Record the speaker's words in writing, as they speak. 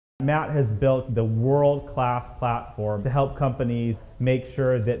Matt has built the world-class platform to help companies make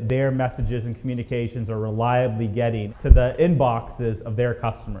sure that their messages and communications are reliably getting to the inboxes of their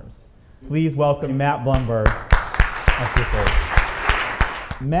customers. Please welcome Matt Blumberg.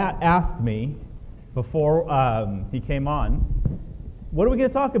 Matt asked me before he came on, what are we going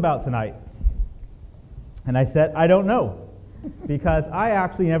to talk about tonight? And I said, I don't know, because I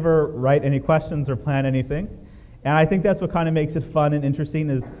actually never write any questions or plan anything. And I think that's what kind of makes it fun and interesting,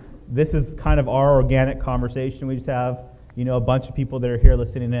 is this is kind of our organic conversation. We just have, a bunch of people that are here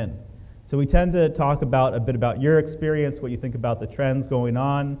listening in. So we tend to talk about a bit about your experience, what you think about the trends going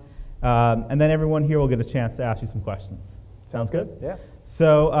on, and then everyone here will get a chance to ask you some questions. Sounds good? Yeah.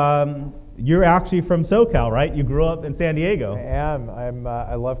 So you're actually from SoCal, right? You grew up in San Diego. I am.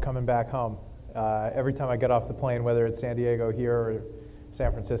 I love coming back home. Every time I get off the plane, whether it's San Diego here or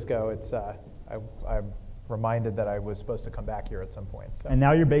San Francisco, it's I'm reminded that I was supposed to come back here at some point. So. And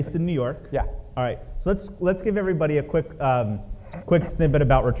now you're based in New York. Yeah. All right. So let's give everybody a quick snippet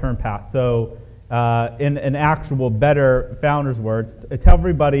about Return Path. So in an actual better founder's words, tell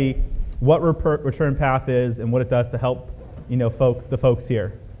everybody what Return Path is and what it does to help the folks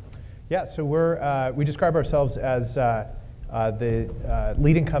here. Yeah. So we describe ourselves as the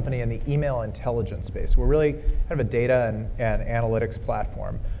leading company in the email intelligence space. We're really kind of a data and analytics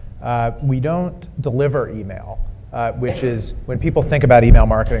platform. We don't deliver email, which is when people think about email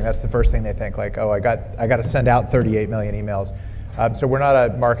marketing, that's the first thing they think, like, oh, I got to send out 38 million emails. So we're not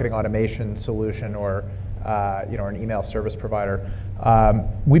a marketing automation solution or an email service provider.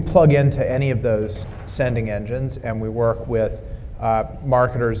 We plug into any of those sending engines, and we work with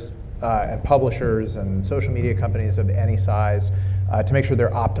marketers and publishers and social media companies of any size to make sure they're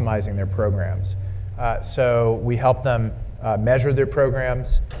optimizing their programs. So we help them measure their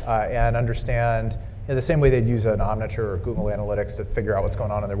programs and understand, in the same way they'd use an Omniture or Google Analytics to figure out what's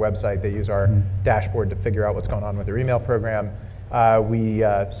going on their website, they use our dashboard to figure out what's going on with their email program. We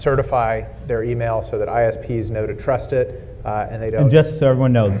certify their email so that ISPs know to trust it, and they don't. And just so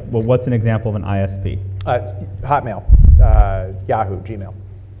everyone knows, well, what's an example of an ISP? Hotmail, Yahoo, Gmail.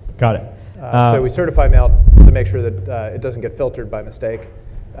 Got it. So we certify mail to make sure that it doesn't get filtered by mistake.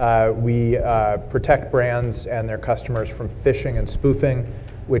 We protect brands and their customers from phishing and spoofing,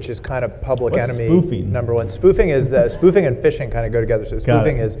 which is kind of public enemy spoofing? number one. Spoofing and phishing kind of go together. So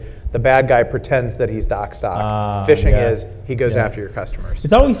spoofing is the bad guy pretends that he's doc stock. Phishing is he goes after your customers.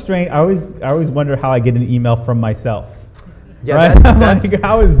 It's always strange. I always wonder how I get an email from myself. Yeah, right? that's like,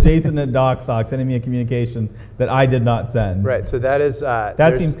 how is Jason at DocStock sending me a communication that I did not send? Right. So that is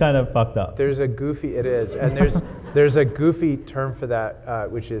that seems kind of fucked up. There's a goofy. It is, and there's a goofy term for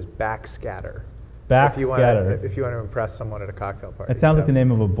that, which is backscatter. Backscatter. If you want to impress someone at a cocktail party. It sounds like the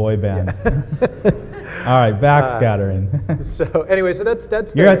name of a boy band. Yeah. All right, backscattering. So anyway, so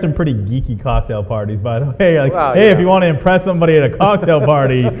that's. You're at some pretty geeky cocktail parties, by the way. Like, wow, hey, if you want to impress somebody at a cocktail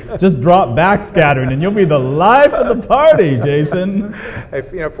party, just drop backscattering, and you'll be the life of the party, Jason.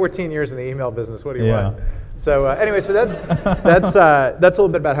 14 years in the email business. What do you want? So anyway, so that's a little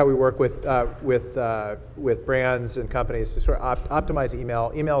bit about how we work with brands and companies to sort of optimize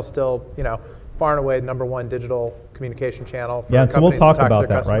email. Email is still far and away number one digital communication channel for so we'll talk about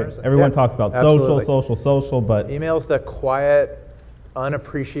that, right? And Everyone talks about social, but email's the quiet,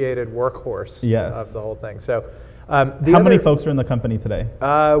 unappreciated workhorse of the whole thing. So how many folks are in the company today?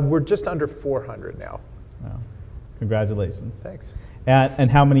 We're just under 400 now. Wow. Congratulations. Thanks. And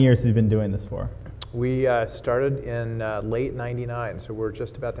how many years have you been doing this for? We started in late '99, so we're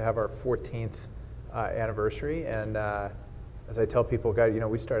just about to have our 14th anniversary. And as I tell people,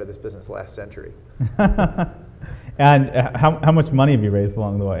 we started this business last century. And how much money have you raised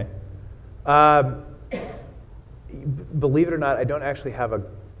along the way? Believe it or not, I don't actually have a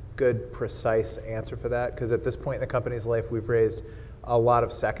good, precise answer for that, because at this point in the company's life, we've raised a lot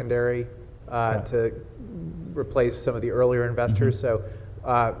of secondary to replace some of the earlier investors. So,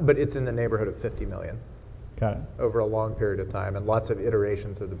 but it's in the neighborhood of 50 million. Got it. Over a long period of time, and lots of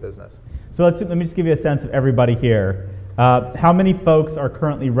iterations of the business. So let me just give you a sense of everybody here. How many folks are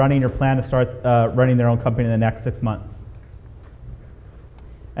currently running or plan to start running their own company in the next 6 months?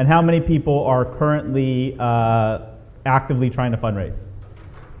 And how many people are currently actively trying to fundraise?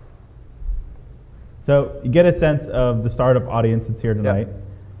 So you get a sense of the startup audience that's here tonight,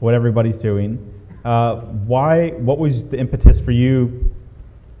 what everybody's doing. What was the impetus for you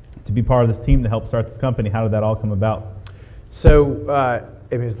to be part of this team to help start this company? How did that all come about? So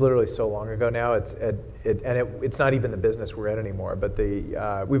it's literally so long ago now. It's not even the business we're in anymore. But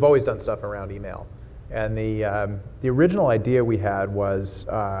we've always done stuff around email, and the original idea we had was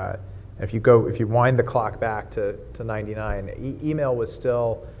if you wind the clock back to '99, email was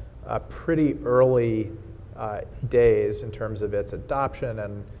still pretty early days in terms of its adoption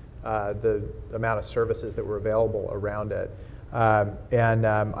and the amount of services that were available around it. I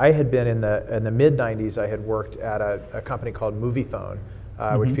had been in the mid-90s, I had worked at a company called Moviefone,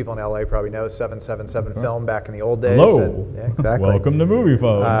 which people in LA probably know, 777 Film back in the old days. Hello. Yeah, exactly. Welcome to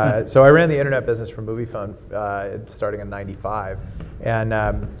Moviefone. So I ran the internet business for Moviefone starting in '95. And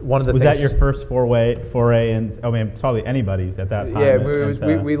one of the was things... that your first foray in, I mean, probably anybody's at that time? Yeah,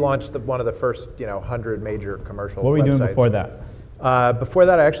 we launched one of the first 100 major commercial websites. What were you doing before that? Before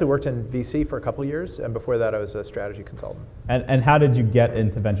that, I actually worked in VC for a couple of years, and before that, I was a strategy consultant. And how did you get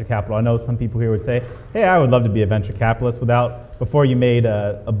into venture capital? I know some people here would say, hey, I would love to be a venture capitalist before you made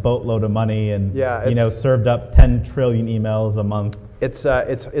a boatload of money and served up 10 trillion emails a month. It's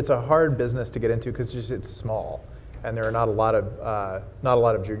a hard business to get into because it's small, and there are not a lot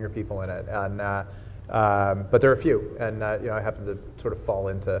of junior people in it, and but there are a few, and I happened to sort of fall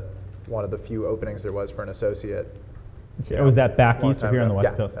into one of the few openings there was for an associate. Was that back east or here on the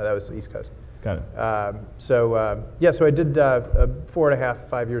West Coast? Yeah, that was the East Coast. Got it. So I did 4.5,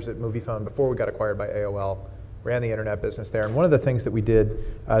 5 years at Moviefone before we got acquired by AOL. Ran the internet business there, and one of the things that we did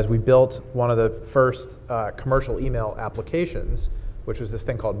is we built one of the first commercial email applications, which was this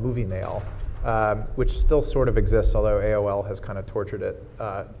thing called Movie Mail, which still sort of exists, although AOL has kind of tortured it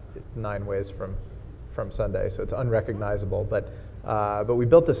 9 ways from Sunday, so it's unrecognizable. But we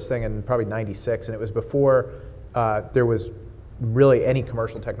built this thing in probably '96, and it was before there was really any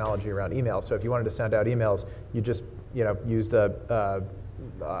commercial technology around email. So if you wanted to send out emails, you just used a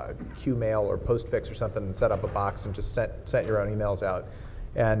Qmail or Postfix or something and set up a box and just sent your own emails out.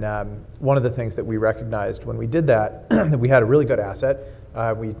 And one of the things that we recognized when we did that, that we had a really good asset.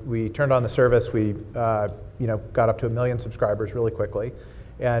 We turned on the service. We got up to 1 million subscribers really quickly,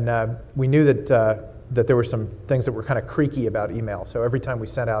 and we knew that there were some things that were kind of creaky about email. So every time we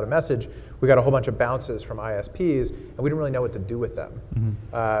sent out a message, we got a whole bunch of bounces from ISPs, and we didn't really know what to do with them.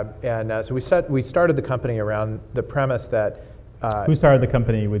 Mm-hmm. So we started the company around the premise that... Who started the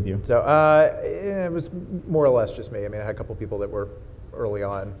company with you? So it was more or less just me. I mean, I had a couple people that were early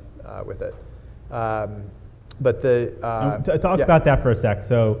on with it. Talk about that for a sec.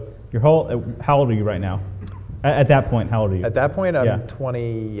 So how old are you right now? At that point, how old are you? At that point, I'm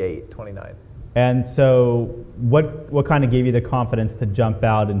 28, 29. And so what kind of gave you the confidence to jump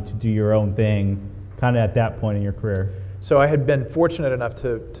out and to do your own thing kind of at that point in your career? So I had been fortunate enough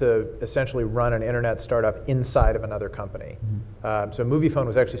to essentially run an internet startup inside of another company. Mm-hmm. So Moviefone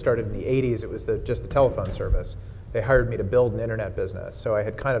was actually started in the 80s. It was just the telephone service. They hired me to build an internet business. So I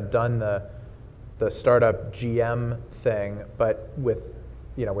had kind of done the startup GM thing, but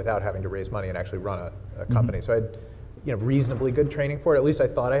without having to raise money and actually run a company. Mm-hmm. So I had reasonably good training for it. At least I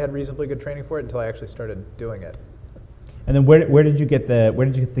thought I had reasonably good training for it until I actually started doing it. And then where did you get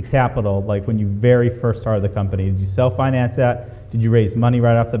the capital? Like when you very first started the company, did you self-finance that? Did you raise money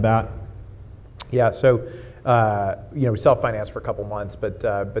right off the bat? Yeah. So we self-financed for a couple months, but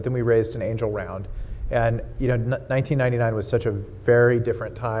then we raised an angel round, and 1999 was such a very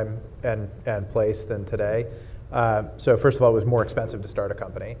different time and place than today. So first of all, it was more expensive to start a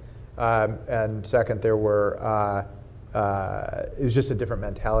company, and second, there were it was just a different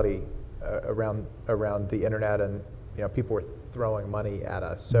mentality around the internet, and people were throwing money at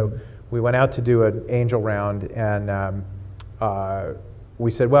us. So we went out to do an angel round, and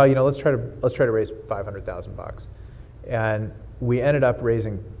we said, well, let's try to raise $500,000, and we ended up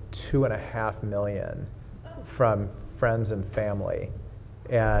raising $2.5 million from friends and family,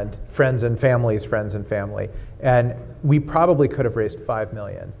 and friends and families, friends and family, and we probably could have raised $5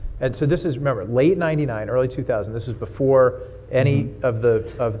 million. And so this is, remember, late '99, early 2000. This was before any of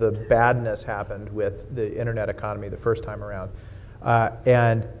the badness happened with the internet economy the first time around,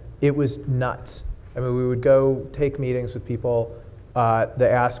 and it was nuts. I mean, we would go take meetings with people. The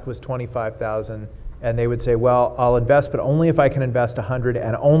ask was $25,000, and they would say, "Well, I'll invest, but only if I can invest 100,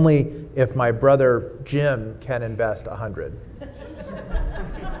 and only if my brother Jim can invest 100."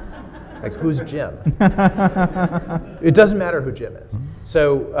 Like, who's Jim? It doesn't matter who Jim is.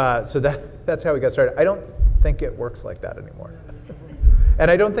 So that's how we got started. I don't think it works like that anymore.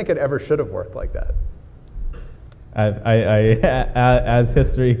 And I don't think it ever should have worked like that. As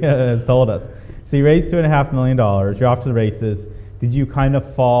history has told us. So you raised $2.5 million. You're off to the races. Did you kind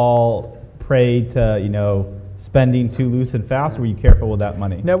of fall prey to spending too loose and fast, or were you careful with that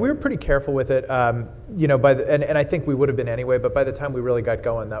money? No, we were pretty careful with it. And I think we would have been anyway. But by the time we really got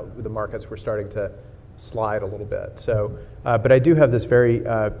going, the markets were starting to slide a little bit. So, but I do have this very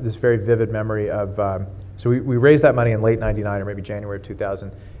vivid memory of. So we raised that money in late '99 or maybe January of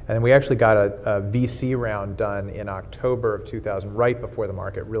 2000, And then we actually got a VC round done in October of 2000, right before the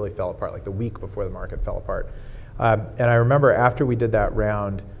market really fell apart, like the week before the market fell apart. And I remember after we did that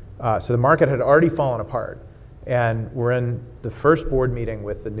round, so the market had already fallen apart, and we're in the first board meeting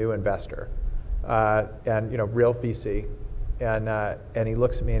with the new investor, and real VC, and he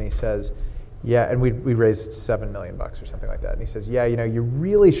looks at me and he says, yeah, and we raised $7 million or something like that. And he says, yeah, you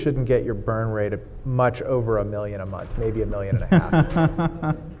really shouldn't get your burn rate much over $1 million a month, maybe $1.5 million.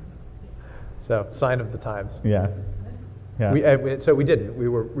 So, sign of the times. Yes. So we didn't. We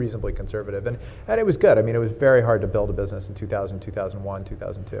were reasonably conservative, and it was good. I mean, it was very hard to build a business in 2000, 2001,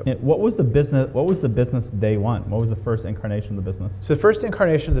 2002. Yeah, what was the business day one? What was the first incarnation of the business? So the first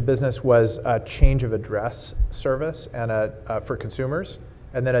incarnation of the business was a change of address service and for consumers,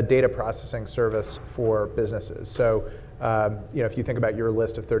 and then a data processing service for businesses. So if you think about your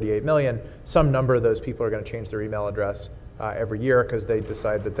list of 38 million, some number of those people are going to change their email address every year because they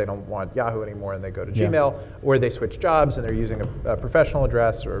decide that they don't want Yahoo anymore and they go to Gmail, or they switch jobs and they're using a professional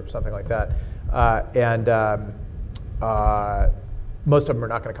address or something like that. Most of them are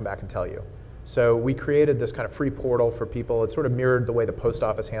not going to come back and tell you. So we created this kind of free portal for people. It sort of mirrored the way the post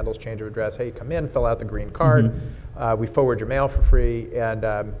office handles change of address. Hey, you come in, fill out the green card. We forward your mail for free, and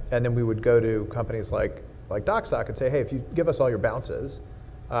then we would go to companies like DocStock and say, hey, if you give us all your bounces,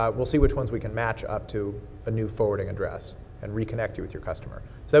 we'll see which ones we can match up to a new forwarding address and reconnect you with your customer.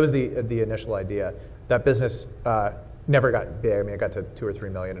 So that was the initial idea. That business never got big. I mean, it got to 2 or 3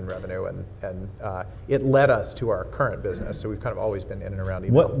 million in revenue, and it led us to our current business. So we've kind of always been in and around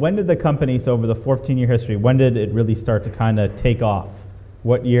email. When did the company, so over the 14-year history, when did it really start to kind of take off?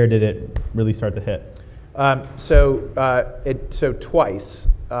 What year did it really start to hit? So twice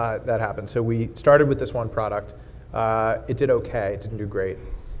that happened. So we started with this one product. It did okay. It didn't do great.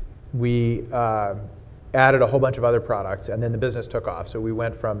 We added a whole bunch of other products, and then the business took off. So we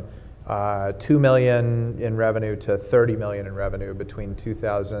went from 2 million in revenue to 30 million in revenue between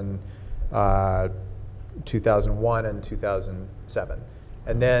 2001 and 2007.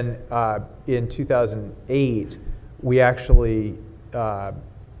 And then in 2008, we actually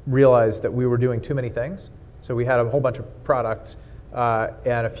realized that we were doing too many things. So we had a whole bunch of products,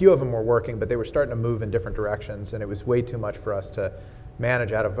 and a few of them were working, but they were starting to move in different directions, and it was way too much for us to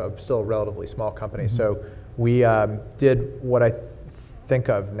manage out of still a relatively small company. So we did what I think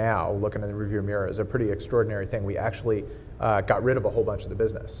of now, looking in the rearview mirror, as a pretty extraordinary thing. We actually got rid of a whole bunch of the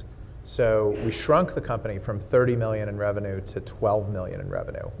business. So we shrunk the company from 30 million in revenue to 12 million in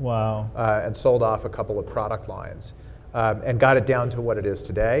revenue. Wow. And sold off a couple of product lines, and got it down to what it is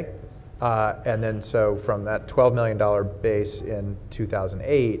today. And then so from that $12 million base in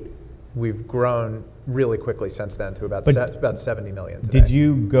 2008, we've grown really quickly since then to about 70 million today. Did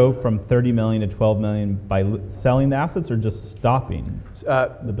you go from 30 million to 12 million by selling the assets or just stopping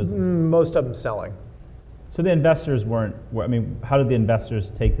the business? Most of them selling. So the investors weren't, I mean, how did the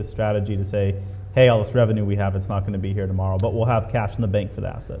investors take the strategy to say, hey, all this revenue we have, it's not going to be here tomorrow, but we'll have cash in the bank for the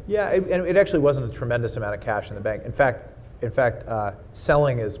assets? Yeah, and it actually wasn't a tremendous amount of cash in the bank. In fact,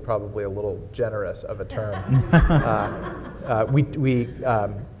 selling is probably a little generous of a term. We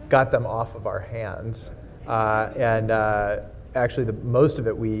got them off of our hands, and actually most of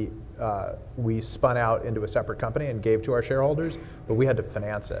it we spun out into a separate company and gave to our shareholders, but we had to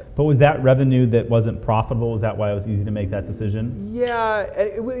finance it. But was that revenue that wasn't profitable? Was that why it was easy to make that decision? Yeah,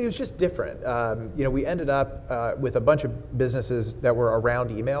 it was just different. We ended up with a bunch of businesses that were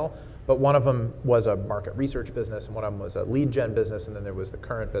around email, but one of them was a market research business, and one of them was a lead gen business, and then there was the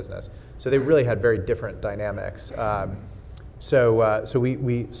current business. So they really had very different dynamics. So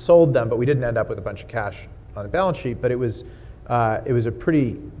we sold them, but we didn't end up with a bunch of cash on the balance sheet. But it was a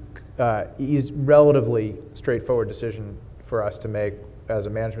pretty relatively straightforward decision for us to make as a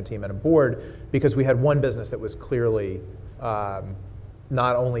management team and a board, because we had one business that was clearly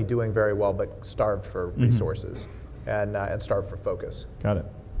not only doing very well, but starved for resources and starved for focus. Got it.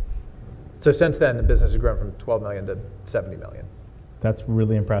 So since then, the business has grown from 12 million to 70 million. That's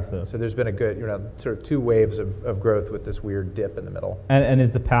really impressive. So there's been a good, sort of 2 waves of growth with this weird dip in the middle. And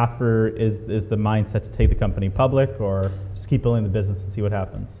is the path is the mindset to take the company public, or just keep building the business and see what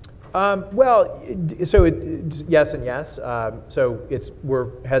happens? Yes and yes. We're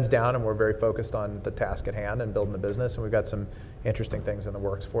heads down and we're very focused on the task at hand and building the business, and we've got some interesting things in the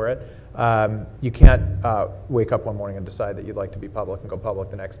works for it. You can't wake up one morning and decide that you'd like to be public and go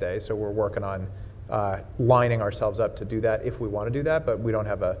public the next day. So we're working on lining ourselves up to do that if we want to do that, but we don't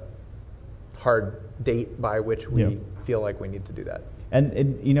have a hard date by which we feel like we need to do that. And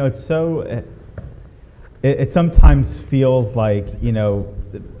it's so. It sometimes feels like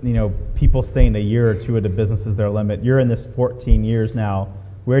people staying a year or two at a business is their limit. You're in this 14 years now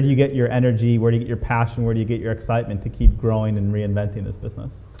where do you get your energy? Where do you get your passion? Where do you get your excitement to keep growing and reinventing this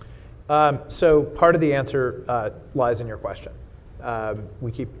business? So part of the answer lies in your question. We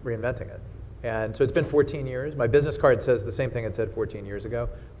keep reinventing it. And so it's been 14 years. My business card says the same thing it said 14 years ago,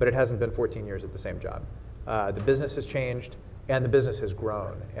 but it hasn't been 14 years at the same job. The business has changed, and the business has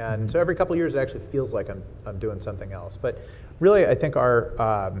grown. And so every couple of years, it actually feels like I'm doing something else. But really, I think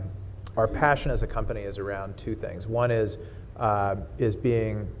our passion as a company is around two things. One is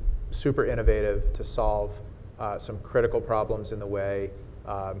being super innovative to solve some critical problems in the way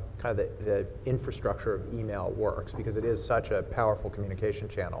kind of the infrastructure of email works, because it is such a powerful communication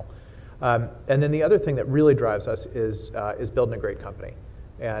channel. And then the other thing that really drives us is building a great company.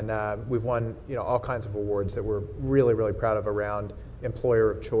 And we've won all kinds of awards that we're really, really proud of around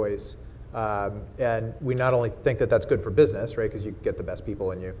employer of choice. And we not only think that that's good for business, right, because you get the best people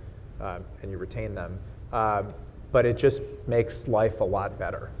and you retain them, but it just makes life a lot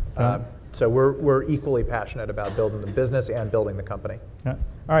better. So we're equally passionate about building the business and building the company. Yeah.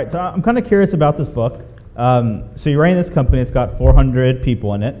 All right, so I'm kind of curious about this book. So you're running this company. It's got 400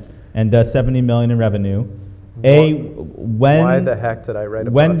 people in it and does $70 million in revenue. Why the heck did I write a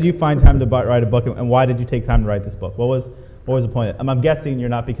book? When do you find time to write a book, and why did you take time to write this book? What was the point? I'm guessing you're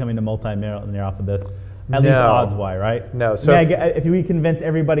not becoming a multi-millionaire off of this. At least odds-wise, right? No. So if we convince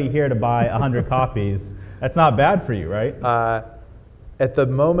everybody here to buy 100 copies, that's not bad for you, right? At the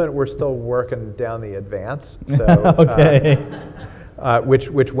moment, we're still working down the advance. So, okay.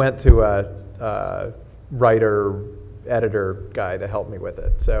 Which went to a writer, editor guy to help me with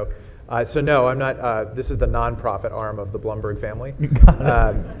it. So no, I'm not. This is the nonprofit arm of the Blumberg family.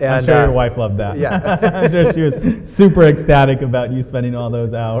 And I'm sure your wife loved that. Yeah. I'm sure she was super ecstatic about you spending all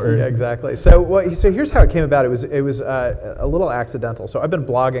those hours. Yeah, exactly. So here's how it came about. It was a little accidental. So I've been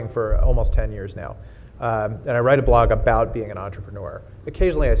blogging for almost 10 years now. And I write a blog about being an entrepreneur.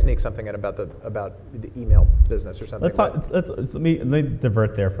 Occasionally, I sneak something in about the email business or something. Let me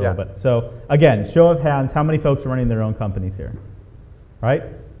divert there for a little bit. So again, show of hands, how many folks are running their own companies here? Right?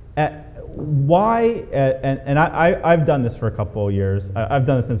 Why? And I've done this for a couple of years. I've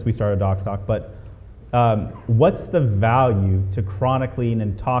done this since we started DocStock. But what's the value to chronicling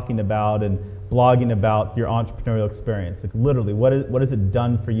and talking about and blogging about your entrepreneurial experience? Like literally, what has it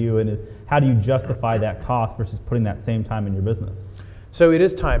done for you, and how do you justify that cost versus putting that same time in your business? So it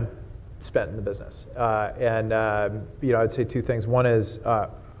is time spent in the business, and I'd say two things. One is I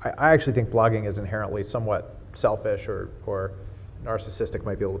actually think blogging is inherently somewhat selfish or narcissistic,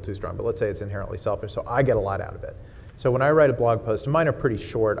 might be a little too strong, but let's say it's inherently selfish. So I get a lot out of it. So when I write a blog post, and mine are pretty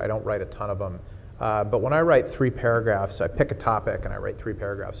short. I don't write a ton of them, but when I write 3 paragraphs, I pick a topic and I write 3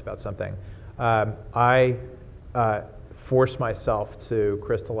 paragraphs about something. I force myself to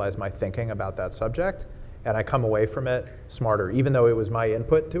crystallize my thinking about that subject, and I come away from it smarter. Even though it was my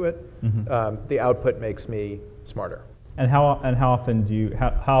input to it, the output makes me smarter. And how often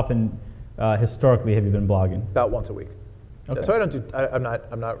historically have you been blogging? About once a week. Okay. So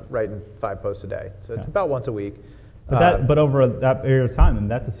I'm not writing 5 posts a day. So it's about once a week. But over that period of time, and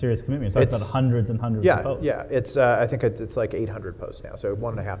that's a serious commitment. You're talking about hundreds and hundreds of posts. Yeah, it's I think it's like 800 posts now, so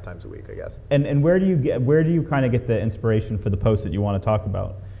 1.5 times a week, I guess. And where do you kind of get the inspiration for the posts that you want to talk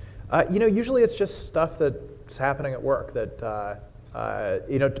about? Usually it's just stuff that's happening at work that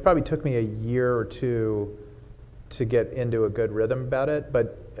it probably took me a year or two to get into a good rhythm about it.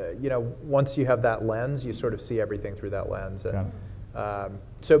 But once you have that lens, you sort of see everything through that lens.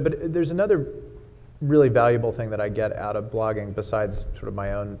 But there's another really valuable thing that I get out of blogging besides sort of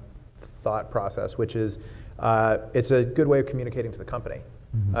my own thought process, which is it's a good way of communicating to the company.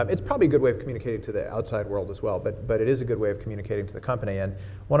 It's probably a good way of communicating to the outside world as well, but it is a good way of communicating to the company. And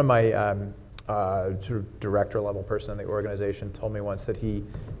one of my sort of director level person in the organization told me once that he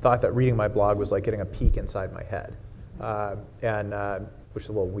thought that reading my blog was like getting a peek inside my head, which is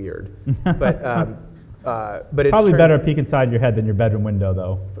a little weird. But it's probably better a peek inside your head than your bedroom window,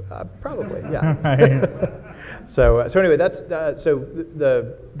 though. Probably, yeah. So anyway, that's so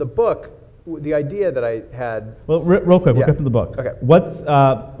the book. The idea that I had. Well, real quick, we'll get to the book. Okay. What's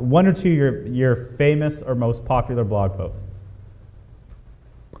 1 or 2 your famous or most popular blog posts?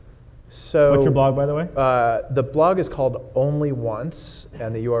 So what's your blog, by the way? The blog is called Only Once,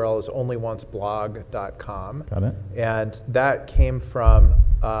 and the URL is onlyoneblog.com. Got it. And that came from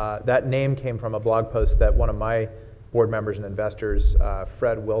that name came from a blog post that one of my board members and investors,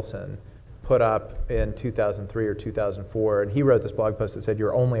 Fred Wilson, put up in 2003 or 2004, and he wrote this blog post that said,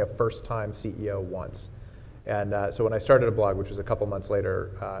 "You're only a first-time CEO once." And so when I started a blog, which was a couple months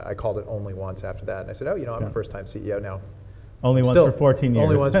later, I called it Only Once after that, and I said, "Oh, I'm a first-time CEO now." Only once for 14 years.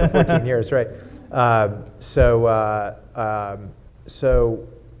 Only once for 14 years, right? So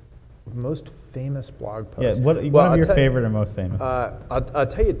most famous blog post. Yeah, one of your favorite or most famous? I'll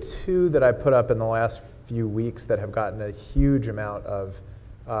tell you two that I put up in the last few weeks that have gotten a huge amount of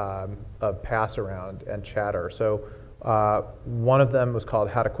pass around and chatter. So one of them was called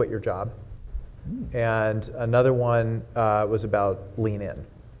How to Quit Your Job. And another one was about Lean In.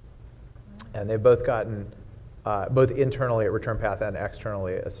 And they've both gotten, both internally at Return Path and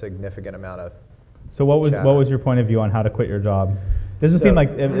externally, a significant amount of So what was your point of view on how to quit your job? Doesn't seem like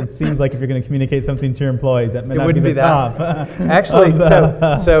it seems like if you're going to communicate something to your employees, that may not be the top. Actually,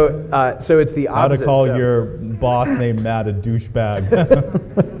 so it's the opposite. How to call your boss named Matt a douchebag.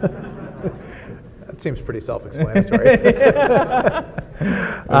 That seems pretty self-explanatory.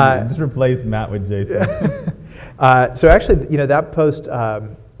 Just replace Matt with Jason. So actually, that post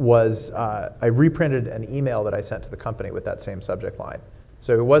was I reprinted an email that I sent to the company with that same subject line.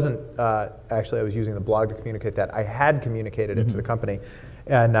 So it wasn't actually I was using the blog to communicate that. I had communicated it to the company,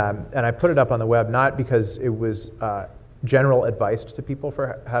 and I put it up on the web not because it was general advice to people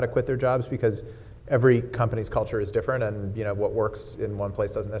for how to quit their jobs, because every company's culture is different, and what works in one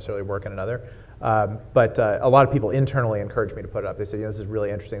place doesn't necessarily work in another. But a lot of people internally encouraged me to put it up. They said, this is really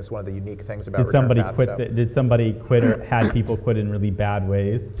interesting. It's one of the unique things about Return Path. Did somebody quit or had people quit in really bad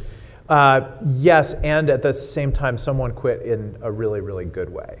ways? Yes, and at the same time, someone quit in a really, really good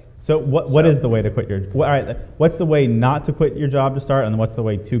way. So what is the way to quit your? All right, what's the way not to quit your job to start, and what's the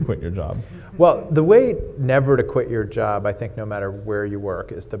way to quit your job? Well, the way never to quit your job, I think, no matter where you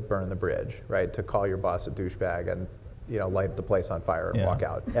work, is to burn the bridge, right? To call your boss a douchebag and light the place on fire and walk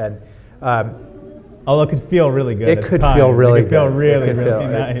out. And although it could feel really good. It could feel really good. It could feel really, really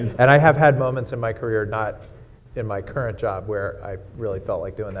nice. And I have had moments in my career, not in my current job, where I really felt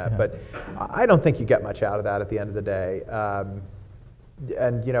like doing that. Yeah. But I don't think you get much out of that at the end of the day.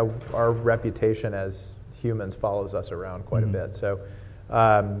 And our reputation as humans follows us around quite a bit. So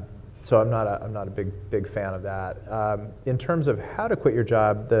I'm not a big fan of that. In terms of how to quit your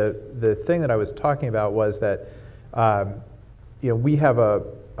job, the thing that I was talking about was that we have a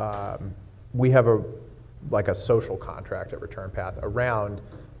like a social contract at Return Path around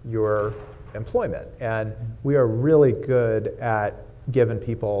your employment, and we are really good at giving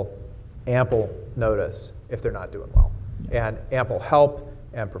people ample notice if they're not doing well, and ample help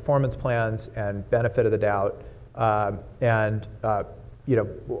and performance plans and benefit of the doubt, one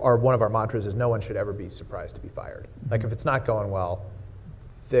of our mantras is no one should ever be surprised to be fired. Like if it's not going well,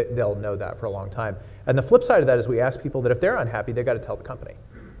 they'll know that for a long time. And the flip side of that is we ask people that if they're unhappy, they've got to tell the company,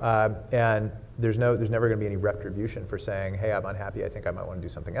 and there's never going to be any retribution for saying, hey, I'm unhappy, I think I might want to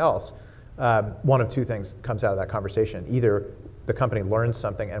do something else. One of two things comes out of that conversation. Either the company learns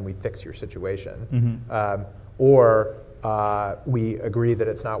something and we fix your situation, or we agree that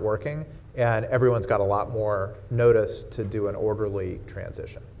it's not working and everyone's got a lot more notice to do an orderly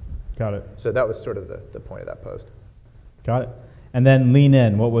transition. Got it. So that was sort of the point of that post. Got it. And then Lean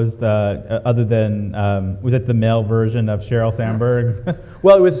In, what was the, other than, was it the male version of Sheryl Sandberg's?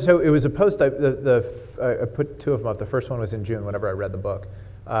 Well, it was a post, I put two of them up. The first one was in June, whenever I read the book.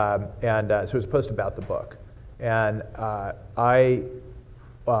 So it was a post about the book. And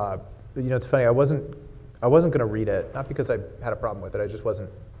it's funny, I wasn't going to read it, not because I had a problem with it, I just wasn't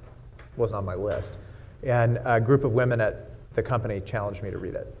on my list. And a group of women at the company challenged me to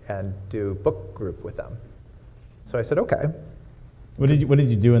read it and do book group with them. So I said, okay. What did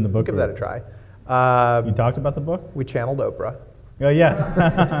you do in the book group? Give that a try. You talked about the book? We channeled Oprah. Oh, yes.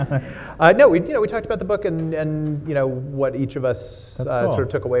 No, we talked about the book and what each of us cool. Sort of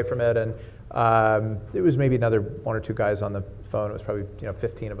took away from it, and it was maybe another one or two guys on the phone. It was probably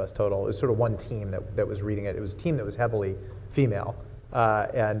 15 of us total. It was sort of one team that was reading it. It was a team that was heavily female,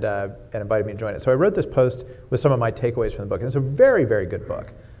 and invited me to join it. So I wrote this post with some of my takeaways from the book, and it's a very, very good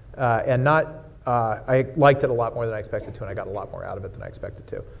book, and I liked it a lot more than I expected to, and I got a lot more out of it than I expected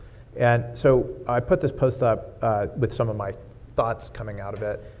to. And so I put this post up with some of my thoughts coming out of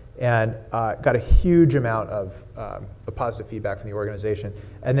it, and got a huge amount of positive feedback from the organization,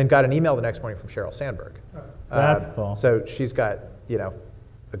 and then got an email the next morning from Sheryl Sandberg. That's cool. So she's got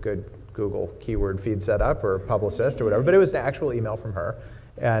a good Google keyword feed set up, or publicist or whatever, but it was an actual email from her.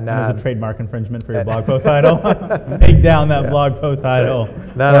 And it was a trademark infringement for your blog post title. Take down that blog post title,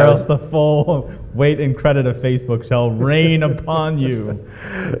 or else the full weight and credit of Facebook shall rain upon you.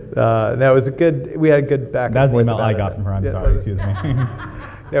 No, it was we had a good back and forth. That's the email I got from her. I'm sorry, excuse me.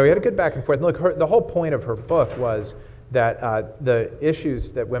 No, we had a good back and forth. And look, the whole point of her book was that the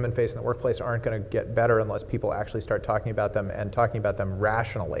issues that women face in the workplace aren't going to get better unless people actually start talking about them, and talking about them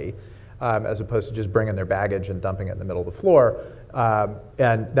rationally, as opposed to just bringing their baggage and dumping it in the middle of the floor.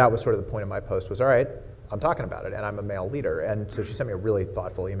 And that was sort of the point of my post was, all right, I'm talking about it, and I'm a male leader. And so she sent me a really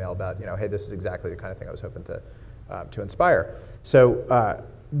thoughtful email about, hey, this is exactly the kind of thing I was hoping to inspire. So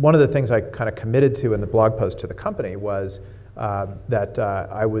one of the things I kind of committed to in the blog post to the company was that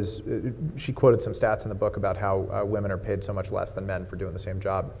she quoted some stats in the book about how women are paid so much less than men for doing the same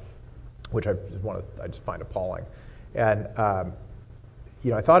job, which I just find appalling. And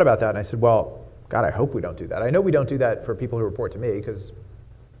I thought about that, and I said, well, God, I hope we don't do that. I know we don't do that for people who report to me, because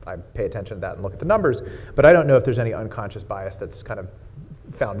I pay attention to that and look at the numbers, but I don't know if there's any unconscious bias that's kind of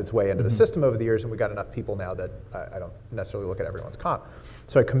found its way into the system over the years, and we got enough people now that I don't necessarily look at everyone's comp.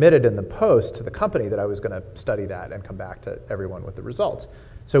 So I committed in the post to the company that I was going to study that and come back to everyone with the results.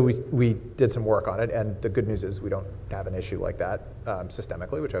 So we did some work on it, and the good news is we don't have an issue like that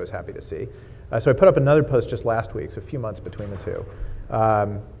systemically, which I was happy to see. So I put up another post just last week, so a few months between the two,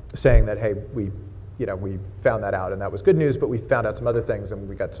 saying that, hey, we found that out, and that was good news, but we found out some other things, and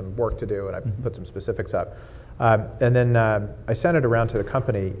we got some work to do, and I put some specifics up. And then I sent it around to the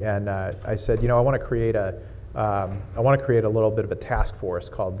company, and I said, I want to create a little bit of a task force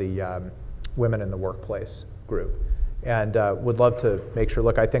called the Women in the Workplace group, and would love to make sure,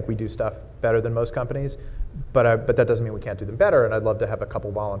 look, I think we do stuff better than most companies, but that doesn't mean we can't do them better, and I'd love to have a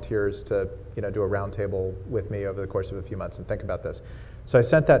couple volunteers to do a roundtable with me over the course of a few months and think about this. So I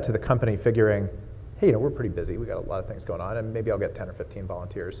sent that to the company figuring, hey, we're pretty busy, we got a lot of things going on, and maybe I'll get 10 or 15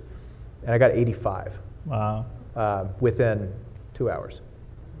 volunteers. And I got 85. Wow. Within 2 hours.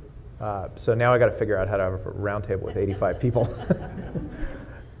 So now I got to figure out how to have a roundtable with 85 people.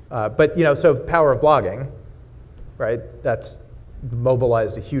 But so power of blogging, right? That's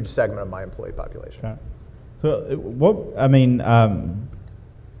mobilized a huge segment of my employee population. Okay. So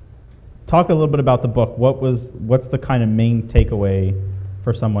talk a little bit about the book. What's the kind of main takeaway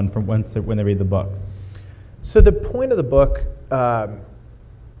for someone from when they read the book? So the point of the book,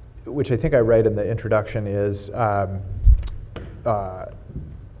 which I think I write in the introduction, is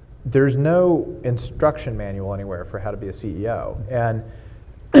there's no instruction manual anywhere for how to be a CEO. And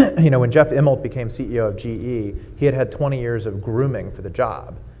when Jeff Immelt became CEO of GE, he had had 20 years of grooming for the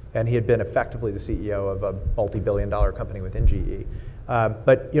job, and he had been effectively the CEO of a multi-billion-dollar company within GE.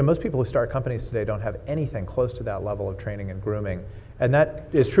 But most people who start companies today don't have anything close to that level of training and grooming. And that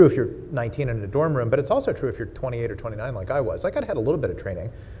is true if you're 19 in a dorm room, but it's also true if you're 28 or 29 like I was. Like, I'd had a little bit of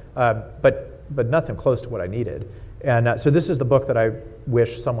training, but nothing close to what I needed. And so this is the book that I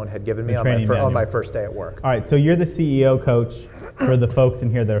wish someone had given me on my first day at work. All right, so you're the CEO coach for the folks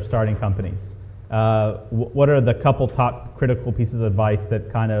in here that are starting companies. What are the couple top critical pieces of advice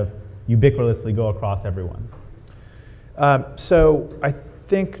that kind of ubiquitously go across everyone? So I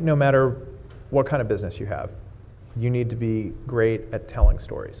think no matter what kind of business you have, you need to be great at telling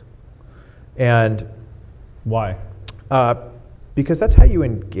stories. And why? Because that's how you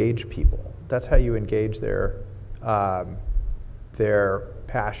engage people. That's how you engage their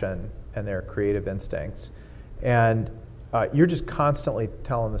passion and their creative instincts. And you're just constantly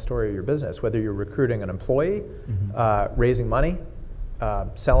telling the story of your business, whether you're recruiting an employee, raising money,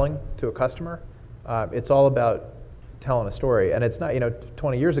 selling to a customer. It's all about telling a story. And it's not,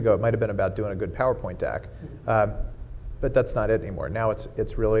 20 years ago, it might have been about doing a good PowerPoint deck, but that's not it anymore. Now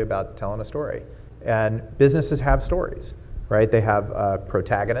it's really about telling a story. And businesses have stories, right? They have a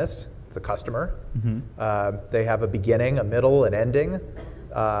protagonist, the customer. They have a beginning, a middle, an ending.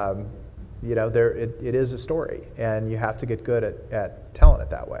 It is a story, and you have to get good at telling it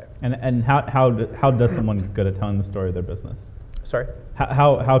that way. And how does someone get good at telling the story of their business? Sorry?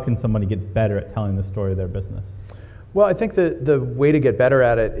 How can somebody get better at telling the story of their business? Well, I think the way to get better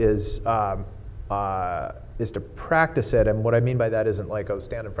at it is to practice it, and what I mean by that isn't like,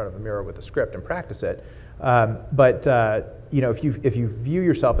 stand in front of a mirror with a script and practice it, but if you view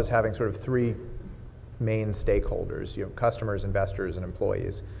yourself as having sort of three main stakeholders, customers, investors, and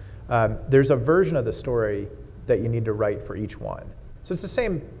employees, there's a version of the story that you need to write for each one. So it's the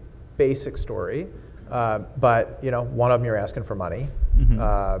same basic story, but one of them you're asking for money,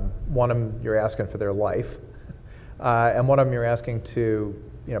 one of them you're asking for their life, and one of them you're asking to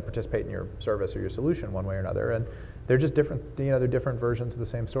participate in your service or your solution one way or another. And they're just different. They're different versions of the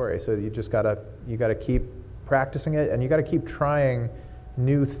same story. So you just gotta keep practicing it, and you gotta keep trying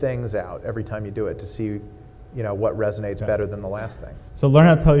new things out every time you do it to see what resonates better than the last thing. So learn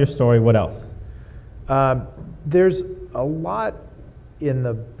how to tell your story. What else? There's a lot in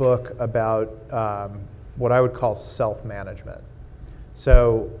the book about what I would call self-management.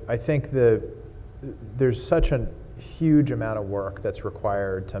 So I think there's such a huge amount of work that's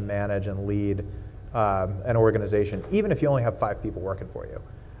required to manage and lead an organization, even if you only have 5 people working for you.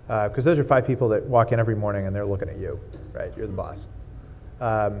 Because those are 5 people that walk in every morning and they're looking at you, right? You're the boss.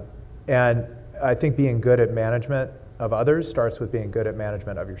 And I think being good at management of others starts with being good at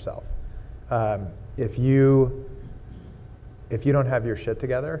management of yourself. If you don't have your shit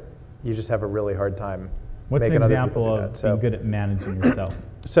together, you just have a really hard time What's making an other example people do that. of being good at managing yourself?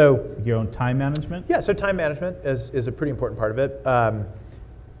 So Like your own time management? yeah, so time management is a pretty important part of it. I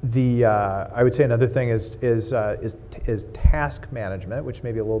would say another thing is task management, which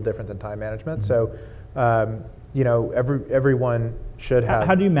may be a little different than time management. So everyone should have.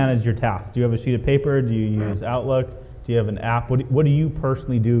 How do you manage your tasks? Do you have a sheet of paper? Do you use Outlook? Do you have an app? What do you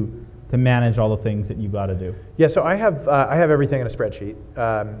personally do to manage all the things that you got to do? Yeah, so I have everything in a spreadsheet.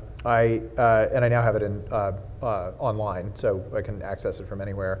 And I now have it in online, so I can access it from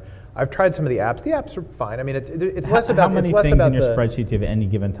anywhere. I've tried some of the apps. The apps are fine. I mean, it's less about how many it's less things about in your the spreadsheet do you have at any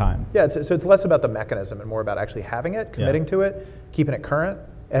given time? Yeah, so it's less about the mechanism and more about actually having it, committing to it, keeping it current,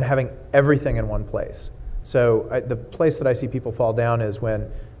 and having everything in one place. So the place that I see people fall down is when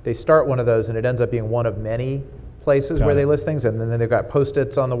they start one of those and it ends up being one of many places where they list things, and then they've got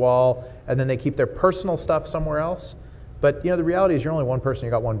Post-its on the wall, and then they keep their personal stuff somewhere else. But the reality is you're only one person,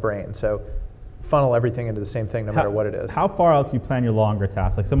 you got one brain, so funnel everything into the same thing no matter what it is. How far out do you plan your longer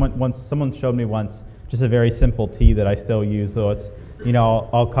tasks? Like someone showed me once just a very simple T that I still use. So it's,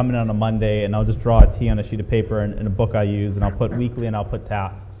 I'll come in on a Monday and I'll just draw a T on a sheet of paper in a book I use, and I'll put weekly and I'll put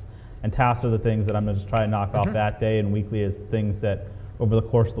tasks. And tasks are the things that I'm going to just try to knock off that day, and weekly is the things that over the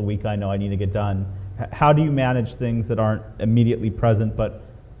course of the week I know I need to get done. How do you manage things that aren't immediately present but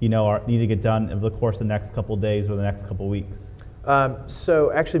need to get done over the course of the next couple of days or the next couple of weeks?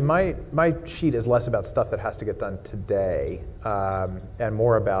 So actually my sheet is less about stuff that has to get done today and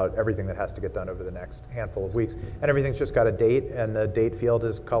more about everything that has to get done over the next handful of weeks. And everything's just got a date, and the date field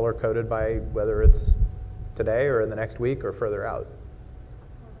is color-coded by whether it's today or in the next week or further out.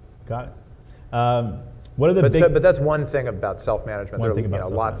 Got it. What are the big... But that's one thing about self-management. There are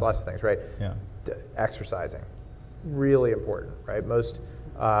lots of things, right? Yeah. Exercising, really important, right? Most,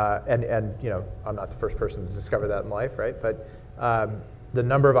 and I'm not the first person to discover that in life, right? But the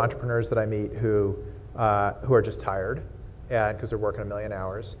number of entrepreneurs that I meet who are just tired, and because they're working a million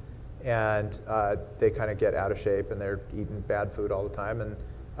hours, and they kind of get out of shape and they're eating bad food all the time, and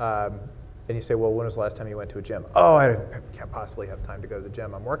you say, well, when was the last time you went to a gym? Oh, I can't possibly have time to go to the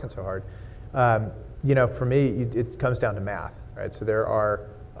gym. I'm working so hard. For me, it comes down to math, right? So there are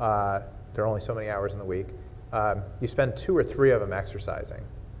only so many hours in the week. You spend 2 or 3 of them exercising,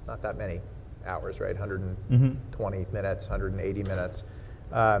 not that many hours, right? 120 minutes, 180 minutes.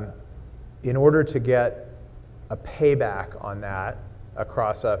 In order to get a payback on that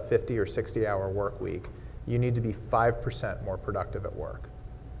across a 50 or 60 hour work week, you need to be 5% more productive at work.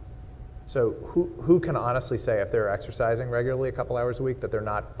 So who can honestly say if they're exercising regularly a couple hours a week that they're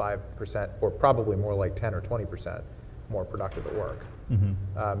not 5% or probably more like 10 or 20% more productive at work?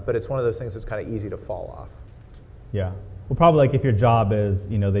 But it's one of those things that's kind of easy to fall off. Yeah. Well, probably like if your job is,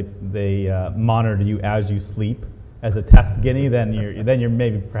 they monitor you as you sleep as a test guinea, then you're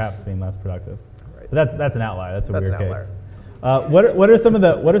maybe perhaps being less productive. Right. But that's an outlier. That's a weird case. What are some of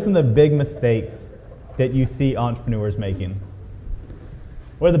the big mistakes that you see entrepreneurs making?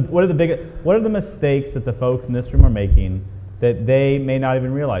 What are the mistakes that the folks in this room are making that they may not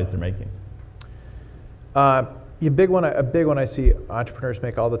even realize they're making? A big one I see entrepreneurs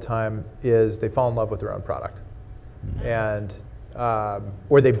make all the time is they fall in love with their own product, and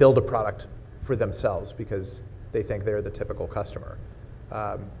or they build a product for themselves because they think they're the typical customer.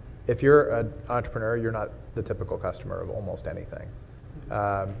 If you're an entrepreneur, you're not the typical customer of almost anything,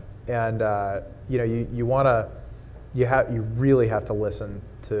 you really have to listen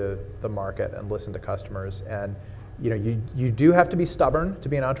to the market and listen to customers, and you do have to be stubborn to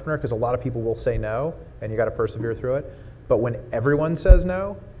be an entrepreneur because a lot of people will say no, and you got to persevere through it. But when everyone says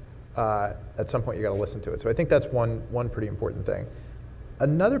no, at some point you got to listen to it. So I think that's one pretty important thing.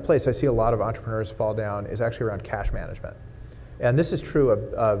 Another place I see a lot of entrepreneurs fall down is actually around cash management, and this is true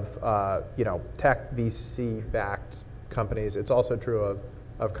of tech VC-backed companies. It's also true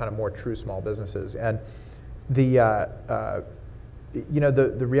of kind of more true small businesses. And the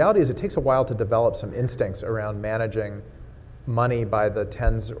reality is it takes a while to develop some instincts around managing money by the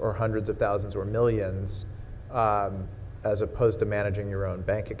tens or hundreds of thousands or millions as opposed to managing your own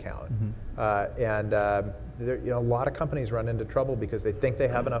bank account. A lot of companies run into trouble because they think they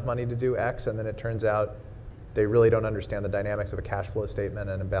have enough money to do X, and then it turns out they really don't understand the dynamics of a cash flow statement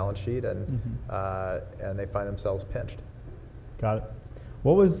and a balance sheet, and they find themselves pinched. Got it.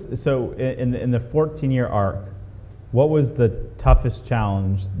 In the 14-year arc, what was the toughest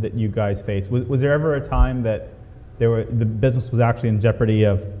challenge that you guys faced? Was there ever a time that the business was actually in jeopardy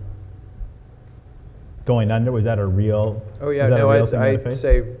of going under? Was that a real? Oh yeah, no, I'd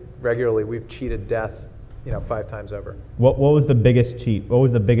say regularly. We've cheated death, 5 times over. What was the biggest cheat? What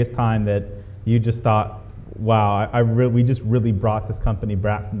was the biggest time that you just thought, wow, we just really brought this company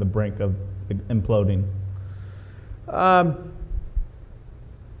back from the brink of imploding?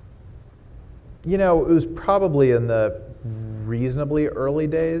 It was probably in the reasonably early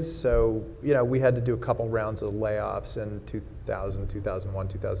days. So, we had to do a couple rounds of layoffs in 2000, 2001,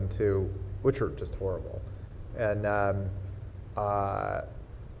 2002, which were just horrible. And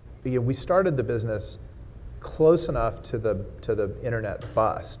we started the business close enough to the internet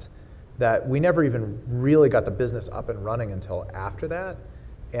bust that we never even really got the business up and running until after that.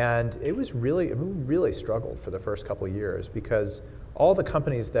 And we really struggled for the first couple of years because all the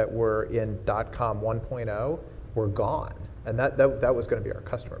companies that were in .com 1.0 were gone. And that was going to be our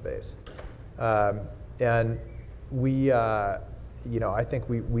customer base. And we, I think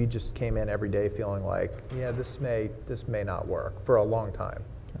we just came in every day feeling like, yeah, this may not work for a long time.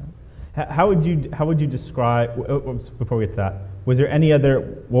 How would you describe, before we get to that, was there any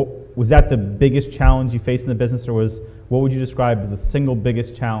other, was that the biggest challenge you faced in the business, or what would you describe as the single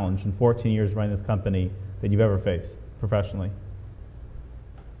biggest challenge in 14 years running this company that you've ever faced professionally?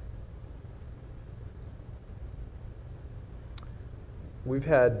 We've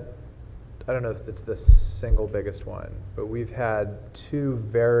had, I don't know if it's the single biggest one, but we've had 2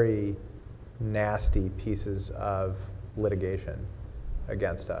 very nasty pieces of litigation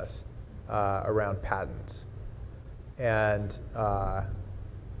against us around patents. And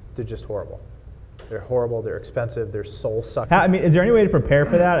they're just horrible. They're horrible, they're expensive, they're soul-sucking. I mean, is there any way to prepare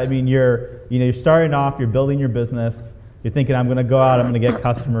for that? I mean, you're starting off, you're building your business, you're thinking, I'm going to go out, I'm going to get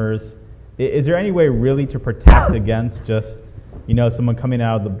customers. Is there any way really to protect against just someone coming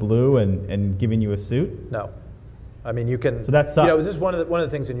out of the blue and giving you a suit? No. I mean, you can. So that sucks. This is one of the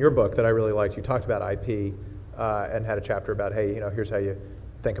things in your book that I really liked. You talked about IP and had a chapter about, hey, here's how you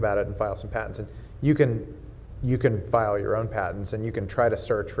think about it and file some patents. And you can file your own patents and you can try to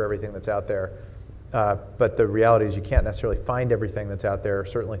search for everything that's out there. But the reality is you can't necessarily find everything that's out there,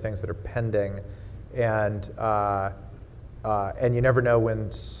 certainly things that are pending. And you never know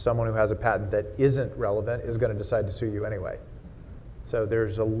when someone who has a patent that isn't relevant is going to decide to sue you anyway. So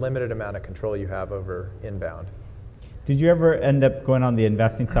there's a limited amount of control you have over inbound. Did you ever end up going on the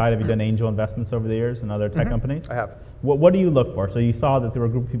investing side? Have you done angel investments over the years in other tech companies? I have. What do you look for? So you saw that there were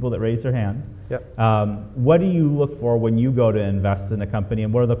a group of people that raised their hand. Yep. What do you look for when you go to invest in a company,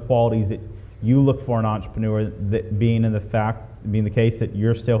 and what are the qualities that you look for in an entrepreneur, that being the case that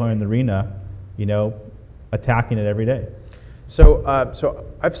you're still here in the arena, attacking it every day? So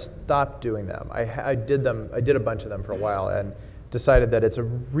I've stopped doing them. I did a bunch of them for a while and decided that it's a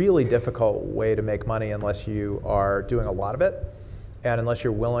really difficult way to make money unless you are doing a lot of it, and unless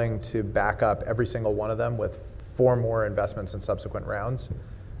you're willing to back up every single one of them with 4 more investments in subsequent rounds.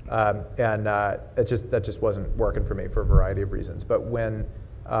 That just wasn't working for me for a variety of reasons. But when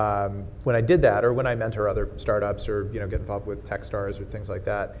I did that, or when I mentor other startups, or get involved with Techstars or things like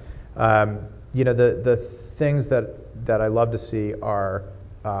that, the things that I love to see are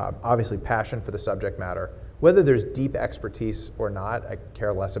obviously passion for the subject matter. Whether there's deep expertise or not, I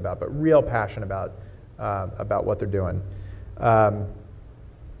care less about, but real passion about what they're doing. A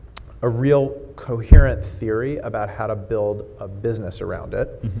real coherent theory about how to build a business around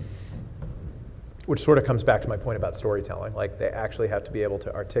it, which sort of comes back to my point about storytelling. Like, they actually have to be able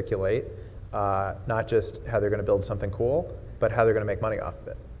to articulate not just how they're going to build something cool, but how they're going to make money off of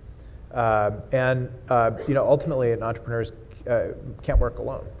it. Ultimately, entrepreneurs can't work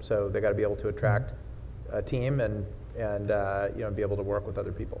alone, so they got to be able to attract a team and be able to work with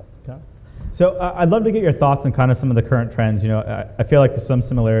other people. Okay. So I'd love to get your thoughts on kind of some of the current trends. I feel like there's some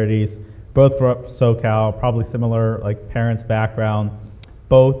similarities. Both grew up SoCal, probably similar, like parents' background,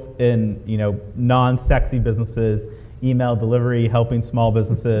 both in non-sexy businesses, email delivery, helping small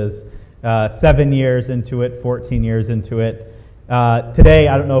businesses. 7 years into it, 14 years into it. Today,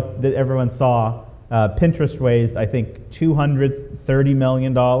 I don't know if everyone saw, Pinterest raised, I think, $230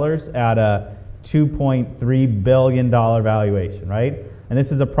 million at a $2.3 billion valuation, right? And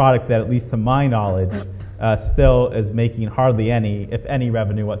this is a product that, at least to my knowledge, still is making hardly any, if any,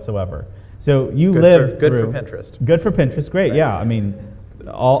 revenue whatsoever. So you lived through. Good for Pinterest. Good for Pinterest, great, right. Yeah. I mean,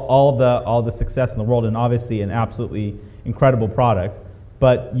 all the success in the world, and obviously an absolutely incredible product.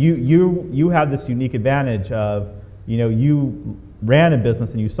 But you have this unique advantage of, you ran a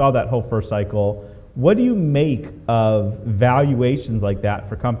business and you saw that whole first cycle. What do you make of valuations like that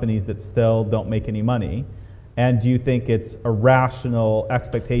for companies that still don't make any money? And do you think it's a rational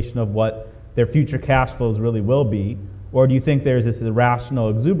expectation of what their future cash flows really will be? Or do you think there's this irrational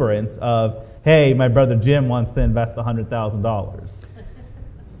exuberance of, hey, my brother Jim wants to invest $100,000?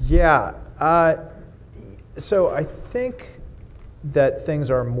 Yeah. So I think that things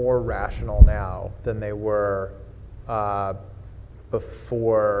are more rational now than they were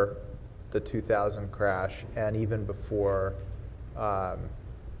before the 2000 crash, and even before the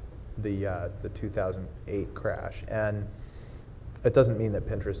 2008 crash. And it doesn't mean that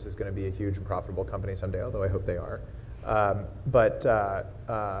Pinterest is going to be a huge and profitable company someday, although I hope they are. But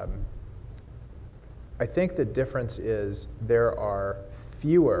I think the difference is there are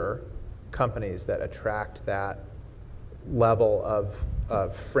fewer companies that attract that level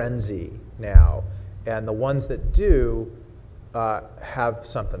of frenzy now, and the ones that do have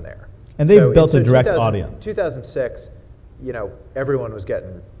something there. And they've built a direct audience. 2006, everyone was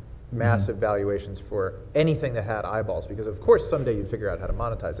getting massive valuations for anything that had eyeballs, because of course someday you'd figure out how to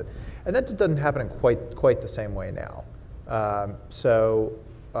monetize it, and that doesn't happen in quite the same way now.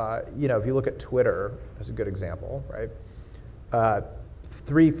 If you look at Twitter as a good example, right?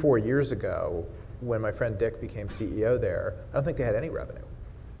 3-4 years ago, when my friend Dick became CEO there, I don't think they had any revenue,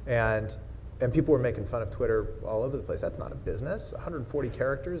 and people were making fun of Twitter all over the place. That's not a business. 140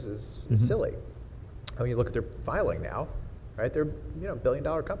 characters is silly. And when you look at their filing now, right? They're $1 billion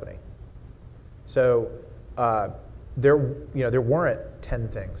company. So there weren't 10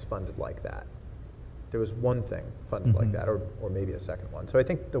 things funded like that. There was one thing funded like that, or maybe a second one. So I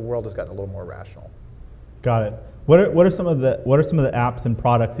think the world has gotten a little more rational. Got it. What are some of the apps and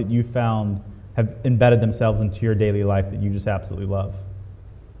products that you found have embedded themselves into your daily life that you just absolutely love?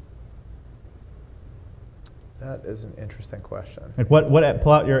 That is an interesting question. Like what app,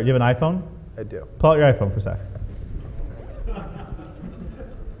 pull out you have an iPhone? I do. Pull out your iPhone for a sec.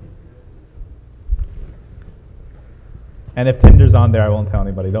 And if Tinder's on there, I won't tell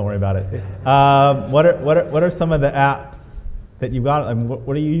anybody. Don't worry about it. What are some of the apps that you've got? I mean,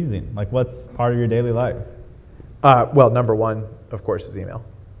 what are you using? Like, what's part of your daily life? Well, number one, of course, is email.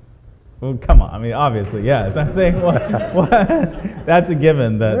 Well, come on. I mean, obviously, yes. I'm saying that's a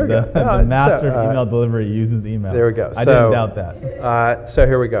given. The master of email delivery uses email. There we go. I didn't doubt that. So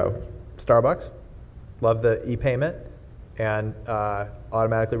here we go. Starbucks, love the e-payment, and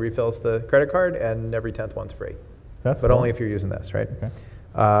automatically refills the credit card, and every 10th one's free. That's but cool. only if you're using this, right? Okay.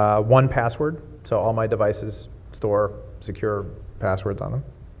 1Password, so all my devices store secure passwords on them.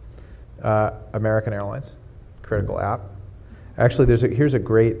 American Airlines, critical app. Actually, here's a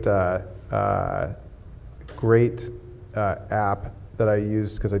great app that I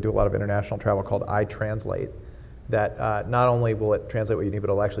use because I do a lot of international travel called iTranslate. That not only will it translate what you need,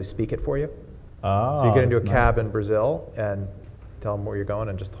 but it'll actually speak it for you. Oh, so you get into a cab nice. in Brazil and tell them where you're going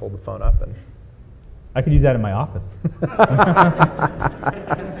and just hold the phone up. And I could use that in my office.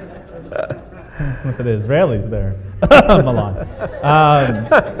 With the Israelis there, Milan.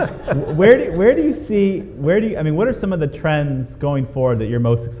 What are some of the trends going forward that you're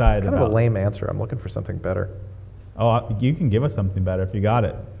most excited about? It's kind of a lame answer. I'm looking for something better. Oh, you can give us something better if you got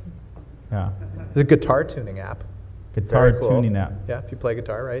it. Yeah. There's a guitar tuning app. Guitar tuning app. Yeah, if you play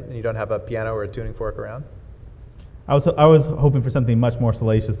guitar, right, and you don't have a piano or a tuning fork around. I was hoping for something much more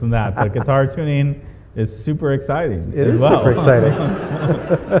salacious than that, but guitar tuning is super exciting. It is super exciting.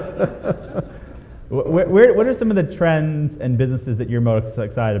 What are some of the trends and businesses that you're most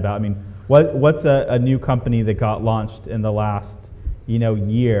excited about? I mean, what's a new company that got launched in the last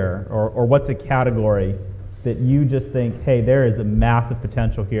year, or what's a category that you just think, hey, there is a massive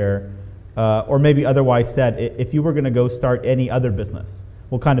potential here, or maybe otherwise said, if you were going to go start any other business,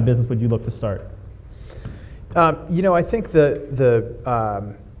 what kind of business would you look to start? I think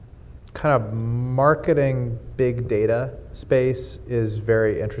the kind of marketing big data space is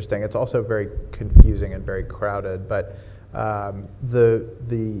very interesting. It's also very confusing and very crowded, but the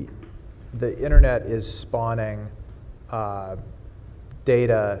internet is spawning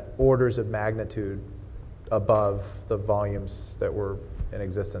data orders of magnitude above the volumes that were in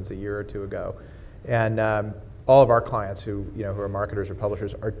existence a year or two ago, and all of our clients who are marketers or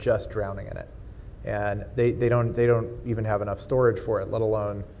publishers are just drowning in it, and they don't even have enough storage for it, let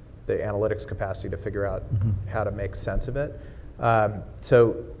alone the analytics capacity to figure out how to make sense of it.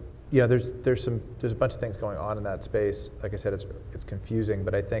 So there's a bunch of things going on in that space. Like I said, it's confusing,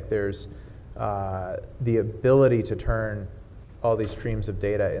 but I think there's the ability to turn all these streams of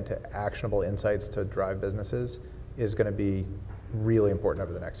data into actionable insights to drive businesses is going to be really important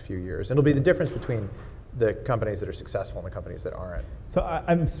over the next few years. And it'll be the difference between the companies that are successful and the companies that aren't. So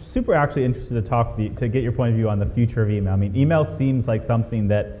I'm super actually interested to talk to get your point of view on the future of email. I mean, email seems like something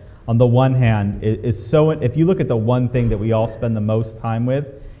that, on the one hand, is so, if you look at the one thing that we all spend the most time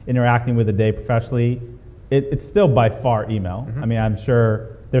with, interacting with a day professionally, it's still by far email. I mean, I'm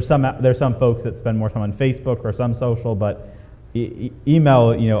sure there's some folks that spend more time on Facebook or some social, but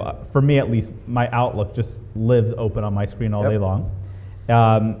email, for me at least, my Outlook just lives open on my screen all day long.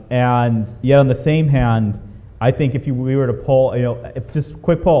 And yet on the same hand, I think if we were to poll, if just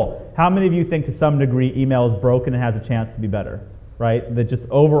quick poll, how many of you think to some degree email is broken and has a chance to be better, right? That just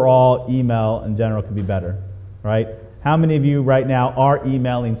overall email in general could be better, right? How many of you right now are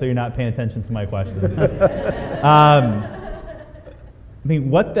emailing so you're not paying attention to my question?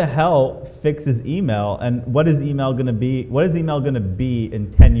 What the hell fixes email, and what is email going to be? What is email going to be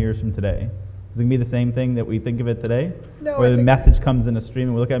in 10 years from today? Is it going to be the same thing that we think of it today? No, where the message comes in a stream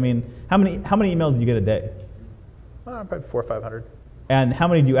and we look at, how many emails do you get a day? Probably 400 or 500. And how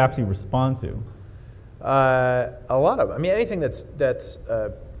many do you actually respond to? A lot of them. Anything that's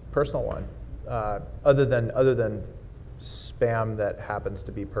a personal one, other than spam that happens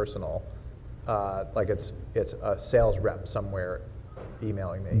to be personal, like it's a sales rep somewhere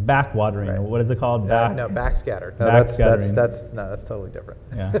emailing me. Backwatering. Right. What is it called? No, backscatter. No, backscattering. That's totally different.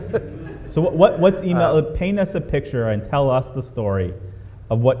 Yeah. So what's email? Paint us a picture and tell us the story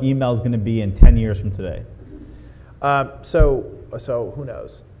of what email is going to be in 10 years from today. So who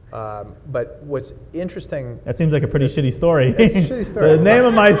knows? But what's interesting... That seems like a pretty shitty story. It's a shitty story. The name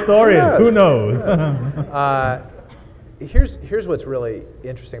of my story is Who Knows? Here's what's really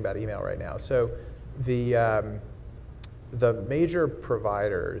interesting about email right now. So the major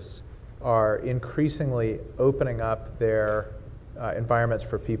providers are increasingly opening up their environments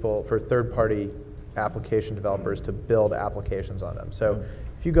for third-party application developers to build applications on them. So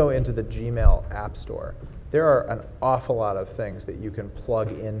if you go into the Gmail App Store, there are an awful lot of things that you can plug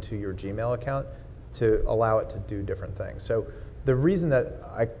into your Gmail account to allow it to do different things. So the reason that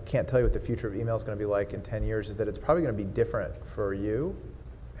I can't tell you what the future of email is going to be like in 10 years is that it's probably going to be different for you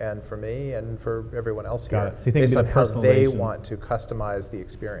and for me and for everyone else Got here, it. So you think based on how they want to customize the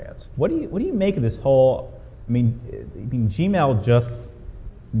experience. What do you make of this whole? Gmail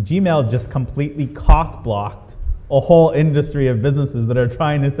just completely cock-blocked a whole industry of businesses that are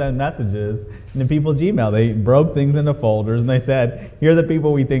trying to send messages into people's Gmail. They broke things into folders and they said, here are the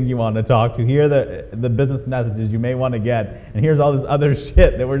people we think you want to talk to, here are the business messages you may want to get, and here's all this other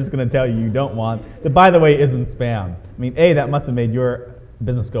shit that we're just going to tell you don't want, that by the way isn't spam. That must have made your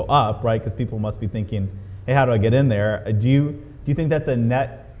business go up, right? Because people must be thinking, hey, how do I get in there? Do you think that's a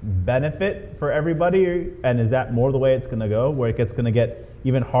net benefit for everybody, and is that more the way it's going to go, where it's going to get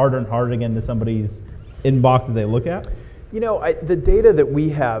even harder and harder to get into somebody's inbox that they look at? The data that we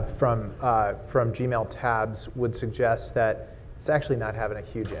have from Gmail tabs would suggest that it's actually not having a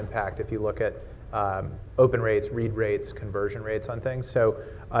huge impact if you look at open rates, read rates, conversion rates on things. So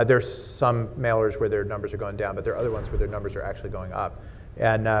there's some mailers where their numbers are going down, but there are other ones where their numbers are actually going up.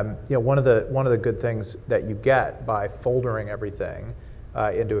 And one of the good things that you get by foldering everything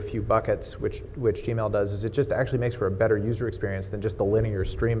into a few buckets, which Gmail does, is it just actually makes for a better user experience than just the linear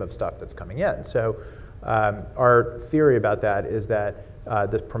stream of stuff that's coming in. So our theory about that is that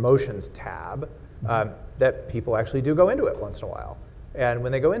this promotions tab, that people actually do go into it once in a while. And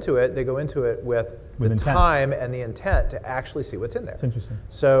when they go into it with the intent. time and the intent to actually see what's in there. That's interesting.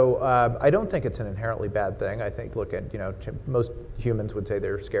 So I don't think it's an inherently bad thing. I think, most humans would say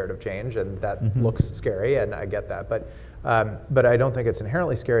they're scared of change, and that looks scary, and I get that. But I don't think it's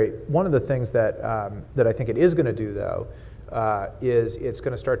inherently scary. One of the things that I think it is going to do, though, is it's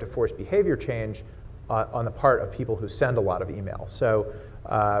going to start to force behavior change on the part of people who send a lot of email. So,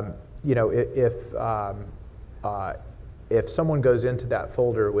 if someone goes into that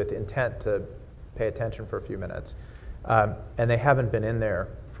folder with intent to pay attention for a few minutes, and they haven't been in there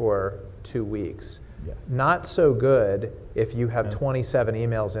for 2 weeks, yes. Not so good if you have 27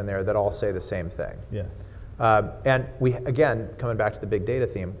 emails in there that all say the same thing. Yes. And we, again, coming back to the big data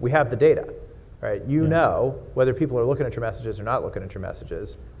theme, we have the data, right? You know whether people are looking at your messages or not looking at your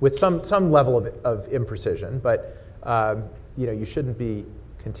messages with some level of imprecision, but you shouldn't be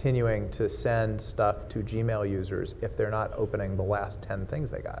continuing to send stuff to Gmail users if they're not opening the last 10 things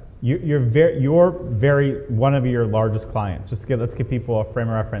they got. You're very one of your largest clients. Let's give people a frame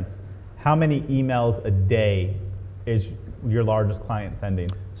of reference. How many emails a day is your largest client sending?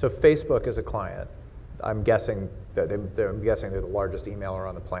 So Facebook is a client. I'm guessing they're the largest emailer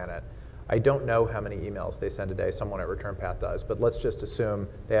on the planet. I don't know how many emails they send a day. Someone at Return Path does, but let's just assume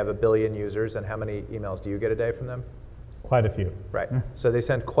they have 1 billion users. And how many emails do you get a day from them? Quite a few. Right. So they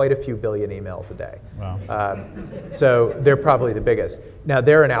send quite a few billion emails a day. Wow. So they're probably the biggest. Now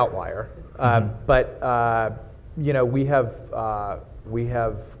they're an outlier, but we have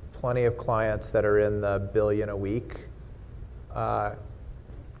plenty of clients that are in the billion a week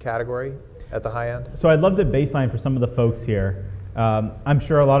category at the high end. So I'd love to baseline for some of the folks here. I'm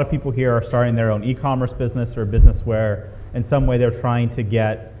sure a lot of people here are starting their own e-commerce business or a business where in some way they're trying to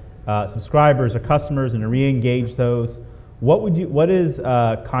get subscribers or customers and to re-engage those. What is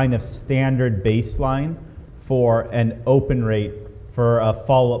a kind of standard baseline for an open rate for a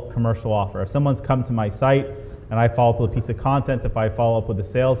follow-up commercial offer? If someone's come to my site and I follow up with a piece of content, if I follow up with a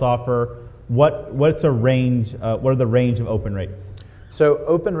sales offer, what's a range? What are the range of open rates? So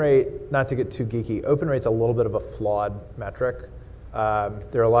open rate, not to get too geeky, open rate's a little bit of a flawed metric.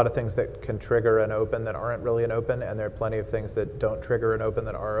 There are a lot of things that can trigger an open that aren't really an open, and there are plenty of things that don't trigger an open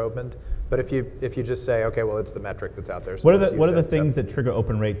that are opened. But if you just say, okay, well, it's the metric that's out there. So what are the things that trigger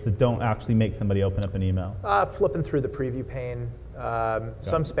open rates that don't actually make somebody open up an email? Flipping through the preview pane.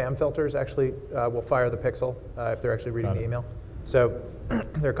 Some spam filters actually will fire the pixel if they're actually reading the email. So there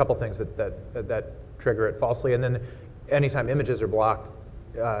are a couple things that trigger it falsely, and then anytime images are blocked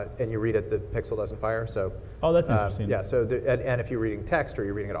and you read it, the pixel doesn't fire. So that's interesting. Yeah. So and if you're reading text or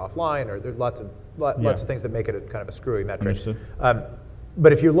you're reading it offline, or there's lots of things that make it a kind of a screwy metric.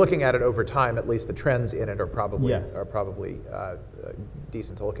 But if you're looking at it over time, at least the trends in it are probably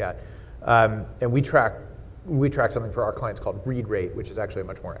decent to look at. And we track something for our clients called read rate, which is actually a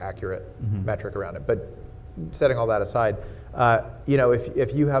much more accurate metric around it. But setting all that aside,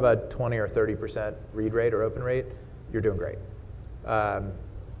 if you have a 20 or 30% read rate or open rate, you're doing great.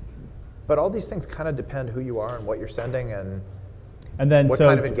 But all these things kind of depend who you are and what you're sending and then what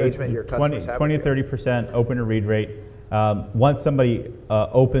kind of engagement your customers have. 20 to 30% open or read rate. Once somebody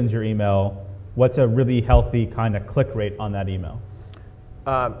opens your email, what's a really healthy kind of click rate on that email?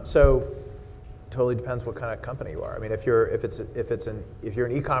 So totally depends what kind of company you are. I mean, if you're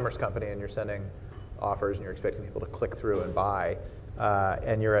an e-commerce company and you're sending offers and you're expecting people to click through and buy,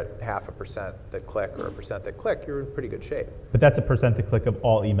 and you're at 0.5% that click or 1% that click, you're in pretty good shape. But that's a percent to click of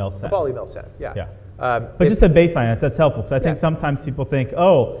all emails sent. Of all emails sent, yeah. But just a baseline, that's helpful, because I think sometimes people think,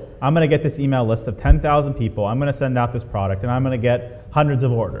 oh, I'm going to get this email list of 10,000 people, I'm going to send out this product, and I'm going to get hundreds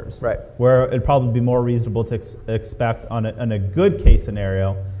of orders. Right. Where it'd probably be more reasonable to expect on a good case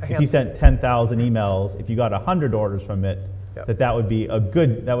scenario, if you sent 10,000 emails, if you got 100 orders from it, that would be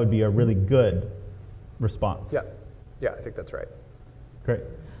a really good response. Yeah, I think that's right. Great.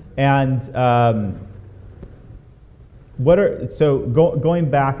 And going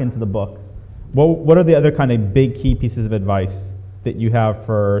back into the book, what are the other kind of big key pieces of advice that you have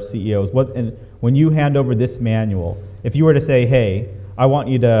for CEOs? And when you hand over this manual, if you were to say, hey, I want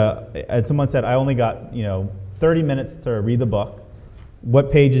you to, and someone said, I only got 30 minutes to read the book,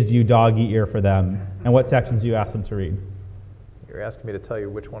 what pages do you dog eat ear for them, and what sections do you ask them to read? You're asking me to tell you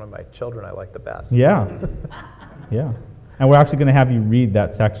which one of my children I like the best. Yeah. Yeah. And we're actually going to have you read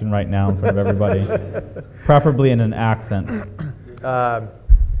that section right now in front of everybody, preferably in an accent.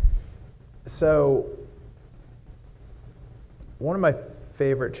 So one of my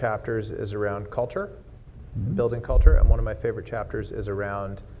favorite chapters is around culture, building culture, and one of my favorite chapters is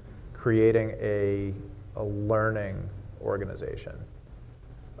around creating a learning organization.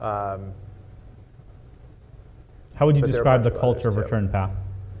 How would you describe the culture of Return Path?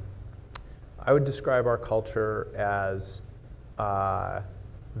 I would describe our culture as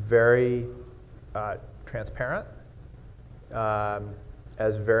very transparent,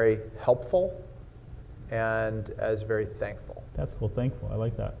 as very helpful, and as very thankful. That's cool, thankful. I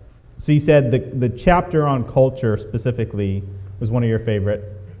like that. So you said the chapter on culture specifically was one of your favorite.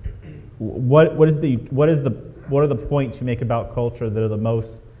 What are the points you make about culture that are the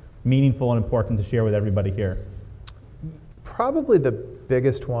most meaningful and important to share with everybody here? Probably the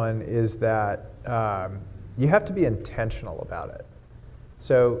biggest one is that you have to be intentional about it.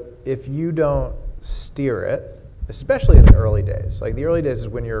 So if you don't steer it, especially in the early days, like the early days is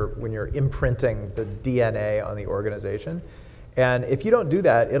when you're imprinting the DNA on the organization, and if you don't do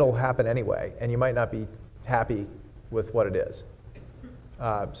that, it'll happen anyway, and you might not be happy with what it is.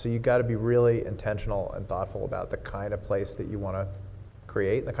 So you've got to be really intentional and thoughtful about the kind of place that you want to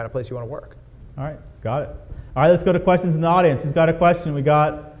create and the kind of place you want to work. All right, got it. All right, let's go to questions in the audience. Who's got a question? We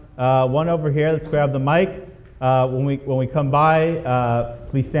got one over here. Let's grab the mic. When we come by,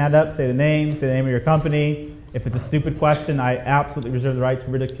 please stand up, say the name of your company. If it's a stupid question, I absolutely reserve the right to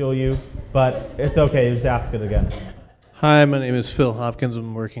ridicule you, but it's okay, just ask it again. Hi, my name is Phil Hopkins.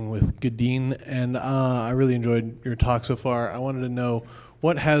 I'm working with Gadeen, and I really enjoyed your talk so far. I wanted to know,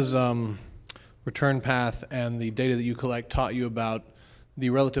 what has Return Path and the data that you collect taught you about the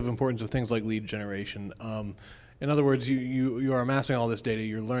relative importance of things like lead generation? In other words, you are amassing all this data.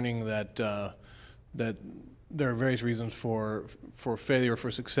 You're learning that that there are various reasons for failure, for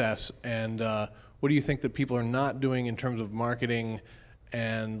success, and what do you think that people are not doing in terms of marketing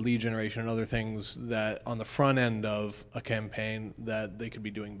and lead generation and other things that on the front end of a campaign that they could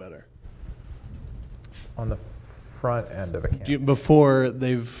be doing better? On the front end of a campaign? Before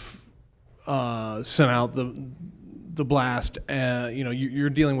they've sent out the blast, you're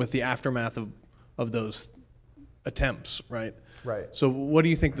dealing with the aftermath of those attempts, right? Right. So what do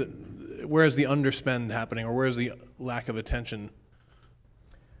you think where is the underspend happening, or where is the lack of attention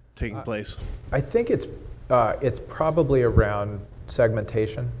taking place? I think it's probably around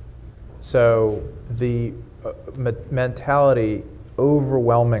segmentation. So the mentality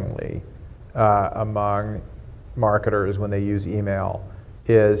overwhelmingly among marketers when they use email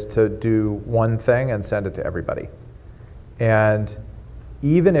is to do one thing and send it to everybody. And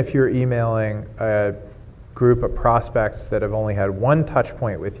even if you're emailing a group of prospects that have only had one touch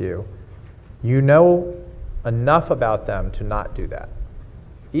point with you, you know enough about them to not do that.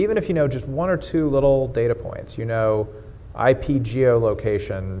 Even if you know just one or two little data points, you know IP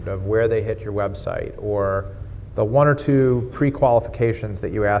geolocation of where they hit your website, or the one or two pre-qualifications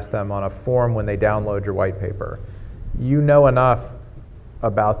that you ask them on a form when they download your white paper, you know enough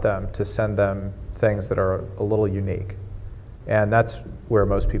about them to send them things that are a little unique. And that's where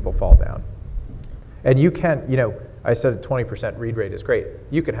most people fall down. And you can, I said a 20% read rate is great.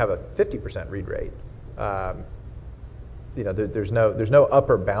 You can have a 50% read rate. There's no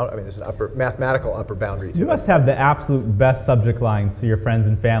upper bound. I mean, there's an mathematical upper boundary to it. You must have the absolute best subject lines to your friends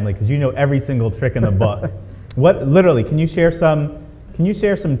and family, because you know every single trick in the book. Literally, can you share some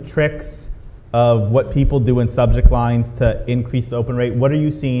tricks of what people do in subject lines to increase the open rate? What are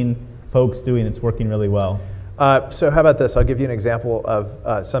you seeing folks doing that's working really well? So how about this? I'll give you an example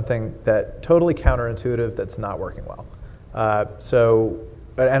of something that totally counterintuitive that's not working well.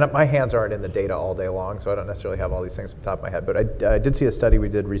 And my hands aren't in the data all day long, so I don't necessarily have all these things off the top of my head. But I did see a study we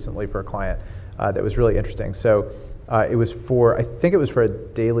did recently for a client that was really interesting. So it was for a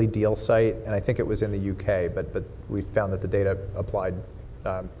daily deal site, and I think it was in the UK, but we found that the data applied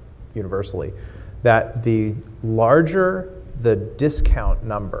universally. That the larger the discount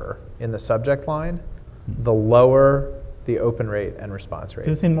number in the subject line, the lower the open rate and response rate.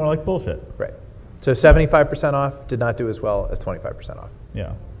 Does it seem more like bullshit? Right. So 75% off did not do as well as 25% off.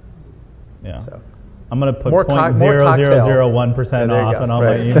 Yeah. Yeah. So I'm going to put more 0.0001% off and all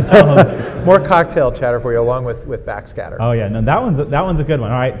my emails. More cocktail chatter for you, along with backscatter. Oh yeah, no, that one's a good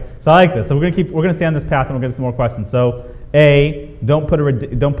one. All right, so I like this. So we're gonna stay on this path, and we'll get to more questions. So A, don't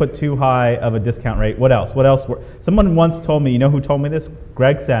put too high of a discount rate. What else? Someone once told me. You know who told me this?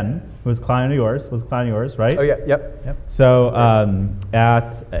 Greg Sen, who was a client of yours, right? Oh yeah, yep. So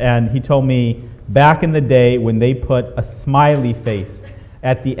and he told me back in the day when they put a smiley face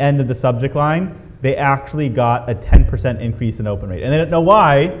at the end of the subject line, they actually got a 10% increase in open rate. And they didn't know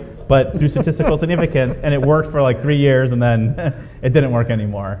why, but through statistical significance, and it worked for like 3 years, and then it didn't work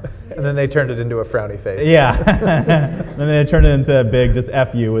anymore. And then they turned it into a frowny face. Yeah. And then they turned it into a big just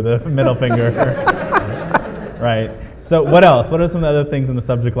F you with a middle finger. Right. So what else? What are some of the other things in the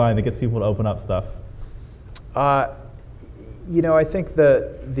subject line that gets people to open up stuff? I think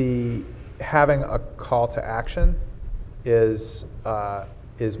the having a call to action is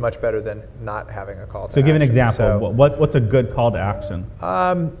much better than not having a call to action. So give an example. So, what's a good call to action?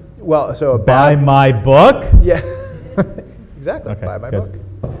 Buy my book? Yeah, exactly. Okay, buy my good. book.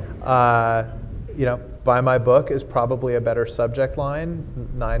 Buy my book is probably a better subject line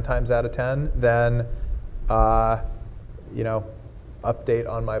 9 times out of 10 than, update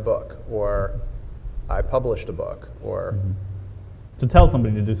on my book, or I published a book, or. Mm-hmm. So tell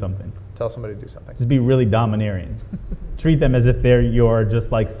somebody to do something. Tell somebody to do something. Just be really domineering. Treat them as if they're your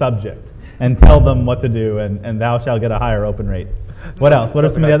just like subject, and tell them what to do, and thou shalt get a higher open rate. What else? What are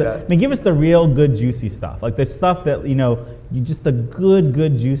some of the other? That. I mean, give us the real good juicy stuff, like the stuff that you just the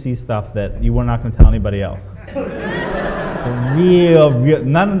good juicy stuff that you were not going to tell anybody else. The real,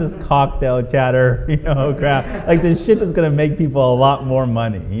 none of this cocktail chatter, crap. Like the shit that's going to make people a lot more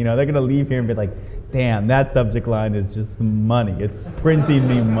money. They're going to leave here and be like, damn, that subject line is just money. It's printing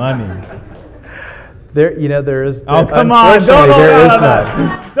me money. There is. Oh, come on! Don't hold out on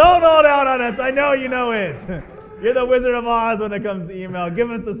us. Don't hold out on us. I know you know it. You're the Wizard of Oz when it comes to email.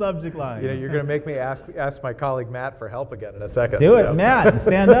 Give us the subject line. You're going to make me ask my colleague Matt for help again in a second. Do it, Matt.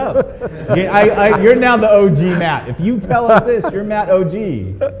 Stand up. Okay, you're now the OG Matt. If you tell us this, you're Matt OG.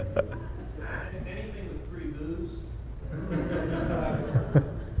 Anything with 3 booze?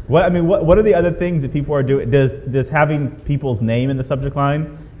 What are the other things that people are doing? Does having people's name in the subject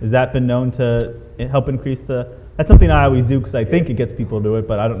line, has that been known to help increase the? That's something I always do because I think it gets people to do it,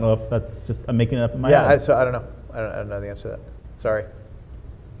 but I don't know if that's just I'm making it up in my head. So I don't know. I don't know the answer to that. Sorry,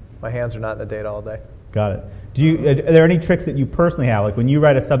 my hands are not in the data all day. Got it. Are there any tricks that you personally have? Like when you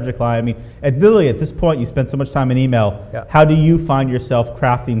write a subject line, I mean, literally at this point, you spend so much time in email. Yeah. How do you find yourself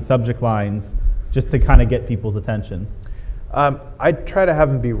crafting subject lines just to kind of get people's attention? I try to have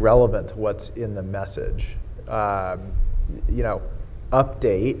them be relevant to what's in the message.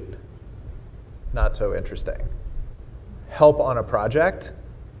 Update, not so interesting. Help on a project,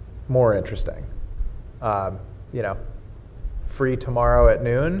 more interesting. Free tomorrow at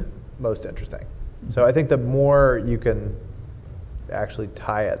noon, most interesting. So I think the more you can actually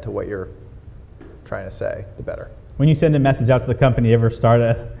tie it to what you're trying to say, the better. When you send a message out to the company, you ever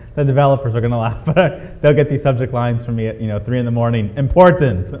the developers are going to laugh. They'll get these subject lines from me at 3 in the morning.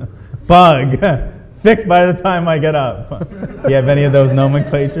 Important, bug, fixed by the time I get up. Do you have any of those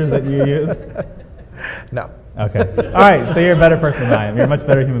nomenclatures that you use? No. Okay. All right. So you're a better person than I am. You're a much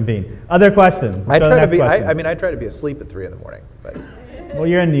better human being. Other questions? I try to be asleep at 3 in the morning. But. Well,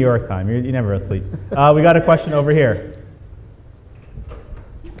 you're in New York time. You're never asleep. We got a question over here.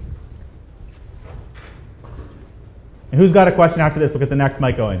 And who's got a question after this? We'll get the next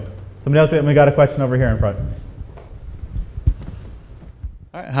mic going. Somebody else? We got a question over here in front.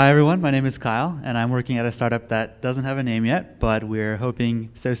 All right. Hi, everyone. My name is Kyle, and I'm working at a startup that doesn't have a name yet, but we're hoping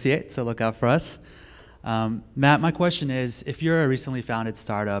to associate, so look out for us. Matt, my question is, if you're a recently founded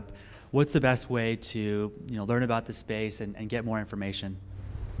startup, what's the best way to learn about the space and get more information?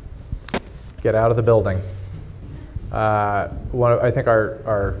 Get out of the building. I think I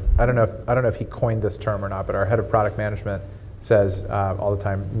don't know if he coined this term or not, but our head of product management says all the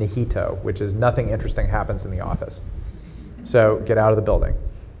time, nihito, which is nothing interesting happens in the office. So get out of the building.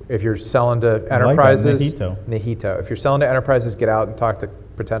 If you're selling to enterprises, nihito. If you're selling to enterprises, get out and talk to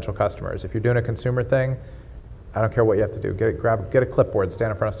potential customers. If you're doing a consumer thing, I don't care what you have to do. Get a clipboard,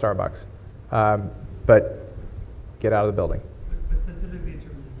 stand in front of Starbucks, but get out of the building. But specifically in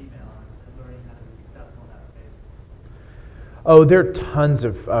terms of email and learning how to be successful in that space. Oh, there are tons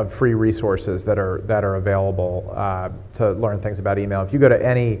of free resources that are available to learn things about email. If you go to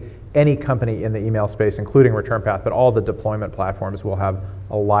any company in the email space, including ReturnPath, but all the deployment platforms will have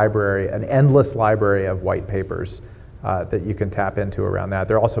an endless library of white papers that you can tap into around that.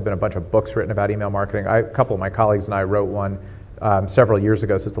 There have also been a bunch of books written about email marketing. A couple of my colleagues and I wrote one several years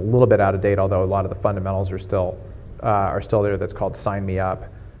ago, so it's a little bit out of date, although a lot of the fundamentals are still there. That's called Sign Me Up.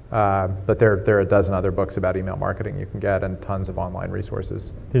 But there are a dozen other books about email marketing you can get, and tons of online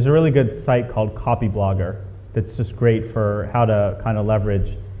resources. There's a really good site called Copyblogger that's just great for how to kind of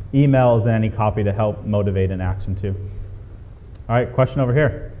leverage emails and any copy to help motivate an action too. All right, question over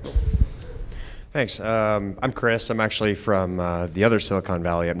here. Thanks. I'm Chris. I'm actually from the other Silicon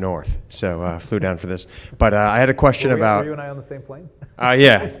Valley up north, so flew down for this. But I had a question about... Were you and I on the same plane?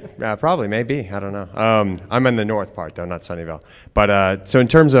 Yeah, probably, maybe. I don't know. I'm in the north part, though, not Sunnyvale. But so in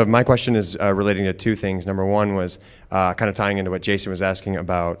terms of, my question is relating to two things. Number one was kind of tying into what Jason was asking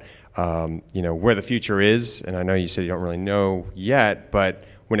about, where the future is. And I know you said you don't really know yet, but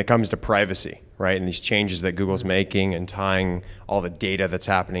when it comes to privacy, right, and these changes that Google's making and tying all the data that's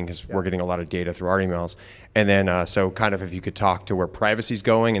happening, because we're getting a lot of data through our emails. And then, so kind of if you could talk to where privacy's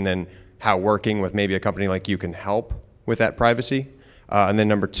going and then how working with maybe a company like you can help with that privacy. And then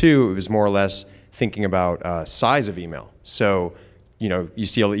number two, it was more or less thinking about size of email. So, you've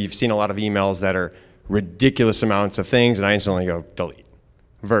seen a lot of emails that are ridiculous amounts of things, and I instantly go delete,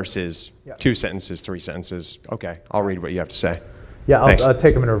 versus 2 sentences, 3 sentences. Okay, I'll read what you have to say. Yeah, I'll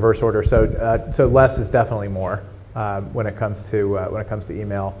take them in reverse order. So less is definitely more when it comes to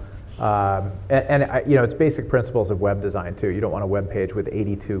email, and it's basic principles of web design too. You don't want a web page with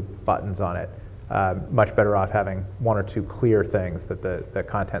 82 buttons on it. Much better off having 1 or 2 clear things that the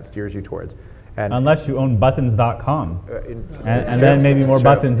content steers you towards. And unless you own buttons.com, and then maybe more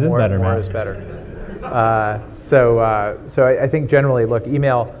buttons is better. More is better. So I think generally, look,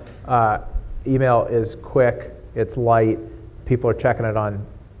 email is quick. It's light. People are checking it on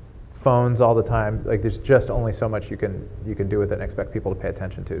phones all the time. Like, there's just only so much you can do with it and expect people to pay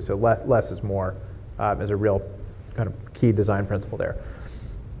attention to. So less is more is a real kind of key design principle there.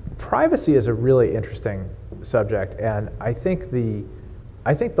 Privacy is a really interesting subject, and I think the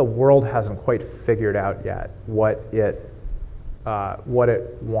world hasn't quite figured out yet what it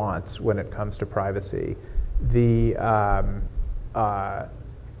wants when it comes to privacy.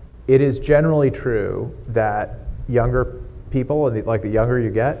 It is generally true that younger people, and the younger you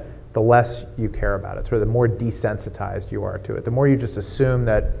get, the less you care about it. So the more desensitized you are to it, the more you just assume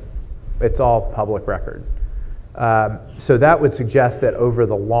that it's all public record. So that would suggest that over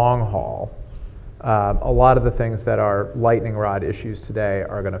the long haul, a lot of the things that are lightning rod issues today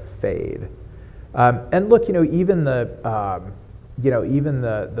are going to fade. And look, even the even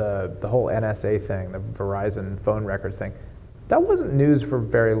the whole NSA thing, the Verizon phone records thing, that wasn't news for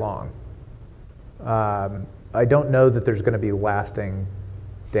very long. I don't know that there's going to be lasting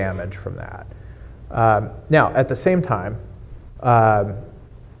damage from that. Now, at the same time,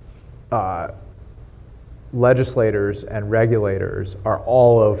 legislators and regulators are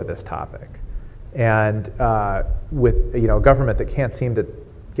all over this topic. And with a government that can't seem to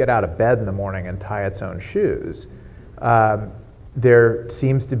get out of bed in the morning and tie its own shoes, there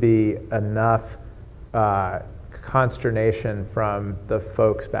seems to be enough consternation from the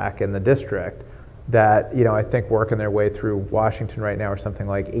folks back in the district that I think working their way through Washington right now are something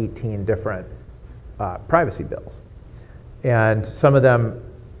like 18 different privacy bills, and some of them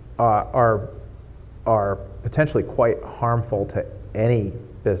are potentially quite harmful to any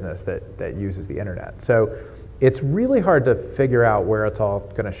business that uses the internet. So it's really hard to figure out where it's all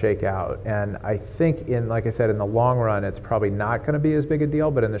going to shake out. And I think, like I said, in the long run, it's probably not going to be as big a deal.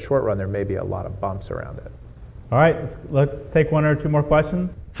 But in the short run, there may be a lot of bumps around it. All right, let's take one or two more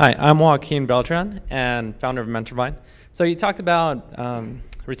questions. Hi, I'm Joaquin Beltran and founder of MentorVine. So you talked about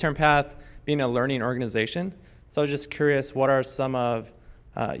Return Path being a learning organization. So I was just curious, what are some of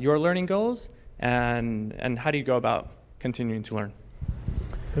your learning goals, and how do you go about continuing to learn?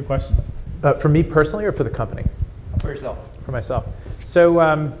 Good question. For me personally, or for the company? For yourself. For myself. So,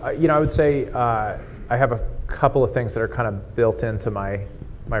 I would say I have a couple of things that are kind of built into my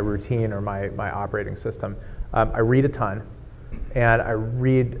routine or my operating system. I read a ton, and I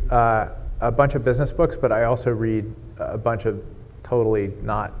read a bunch of business books, but I also read a bunch of totally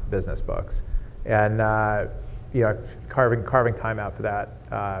not business books. And carving time out for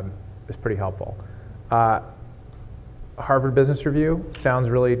that is pretty helpful. Harvard Business Review sounds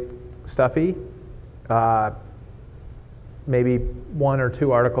really stuffy. Maybe 1 or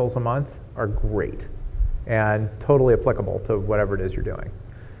 2 articles a month are great and totally applicable to whatever it is you're doing.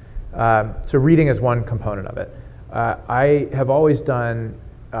 So reading is one component of it. I have always done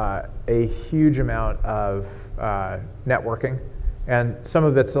a huge amount of networking, and some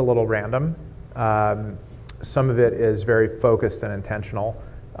of it's a little random. Some of it is very focused and intentional.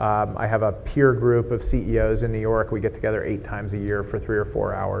 I have a peer group of CEOs in New York. We get together 8 times a year for 3 or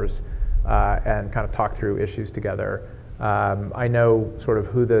 4 hours and kind of talk through issues together. I know sort of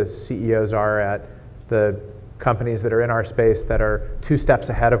who the CEOs are at the companies that are in our space that are 2 steps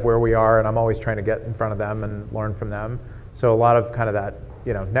ahead of where we are, and I'm always trying to get in front of them and learn from them. So a lot of kind of that,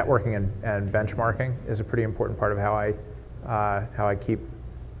 networking and benchmarking is a pretty important part of how I keep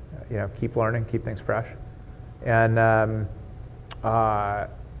learning, keep things fresh. And I'm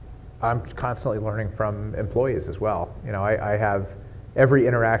constantly learning from employees as well. I have every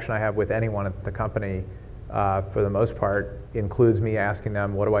interaction I have with anyone at the company, for the most part, includes me asking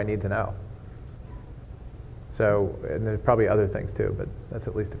them, what do I need to know? So, and there's probably other things too, but that's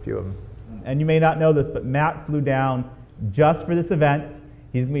at least a few of them. And you may not know this, but Matt flew down just for this event.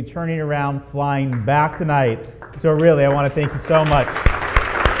 He's going to be turning around, flying back tonight. So really, I want to thank you so much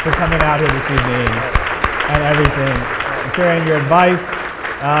for coming out here this evening and everything, and sharing your advice.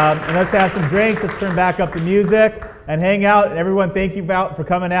 And let's have some drinks. Let's turn back up the music and hang out. And everyone, thank you for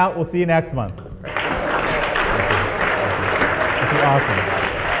coming out. We'll see you next month. This is awesome.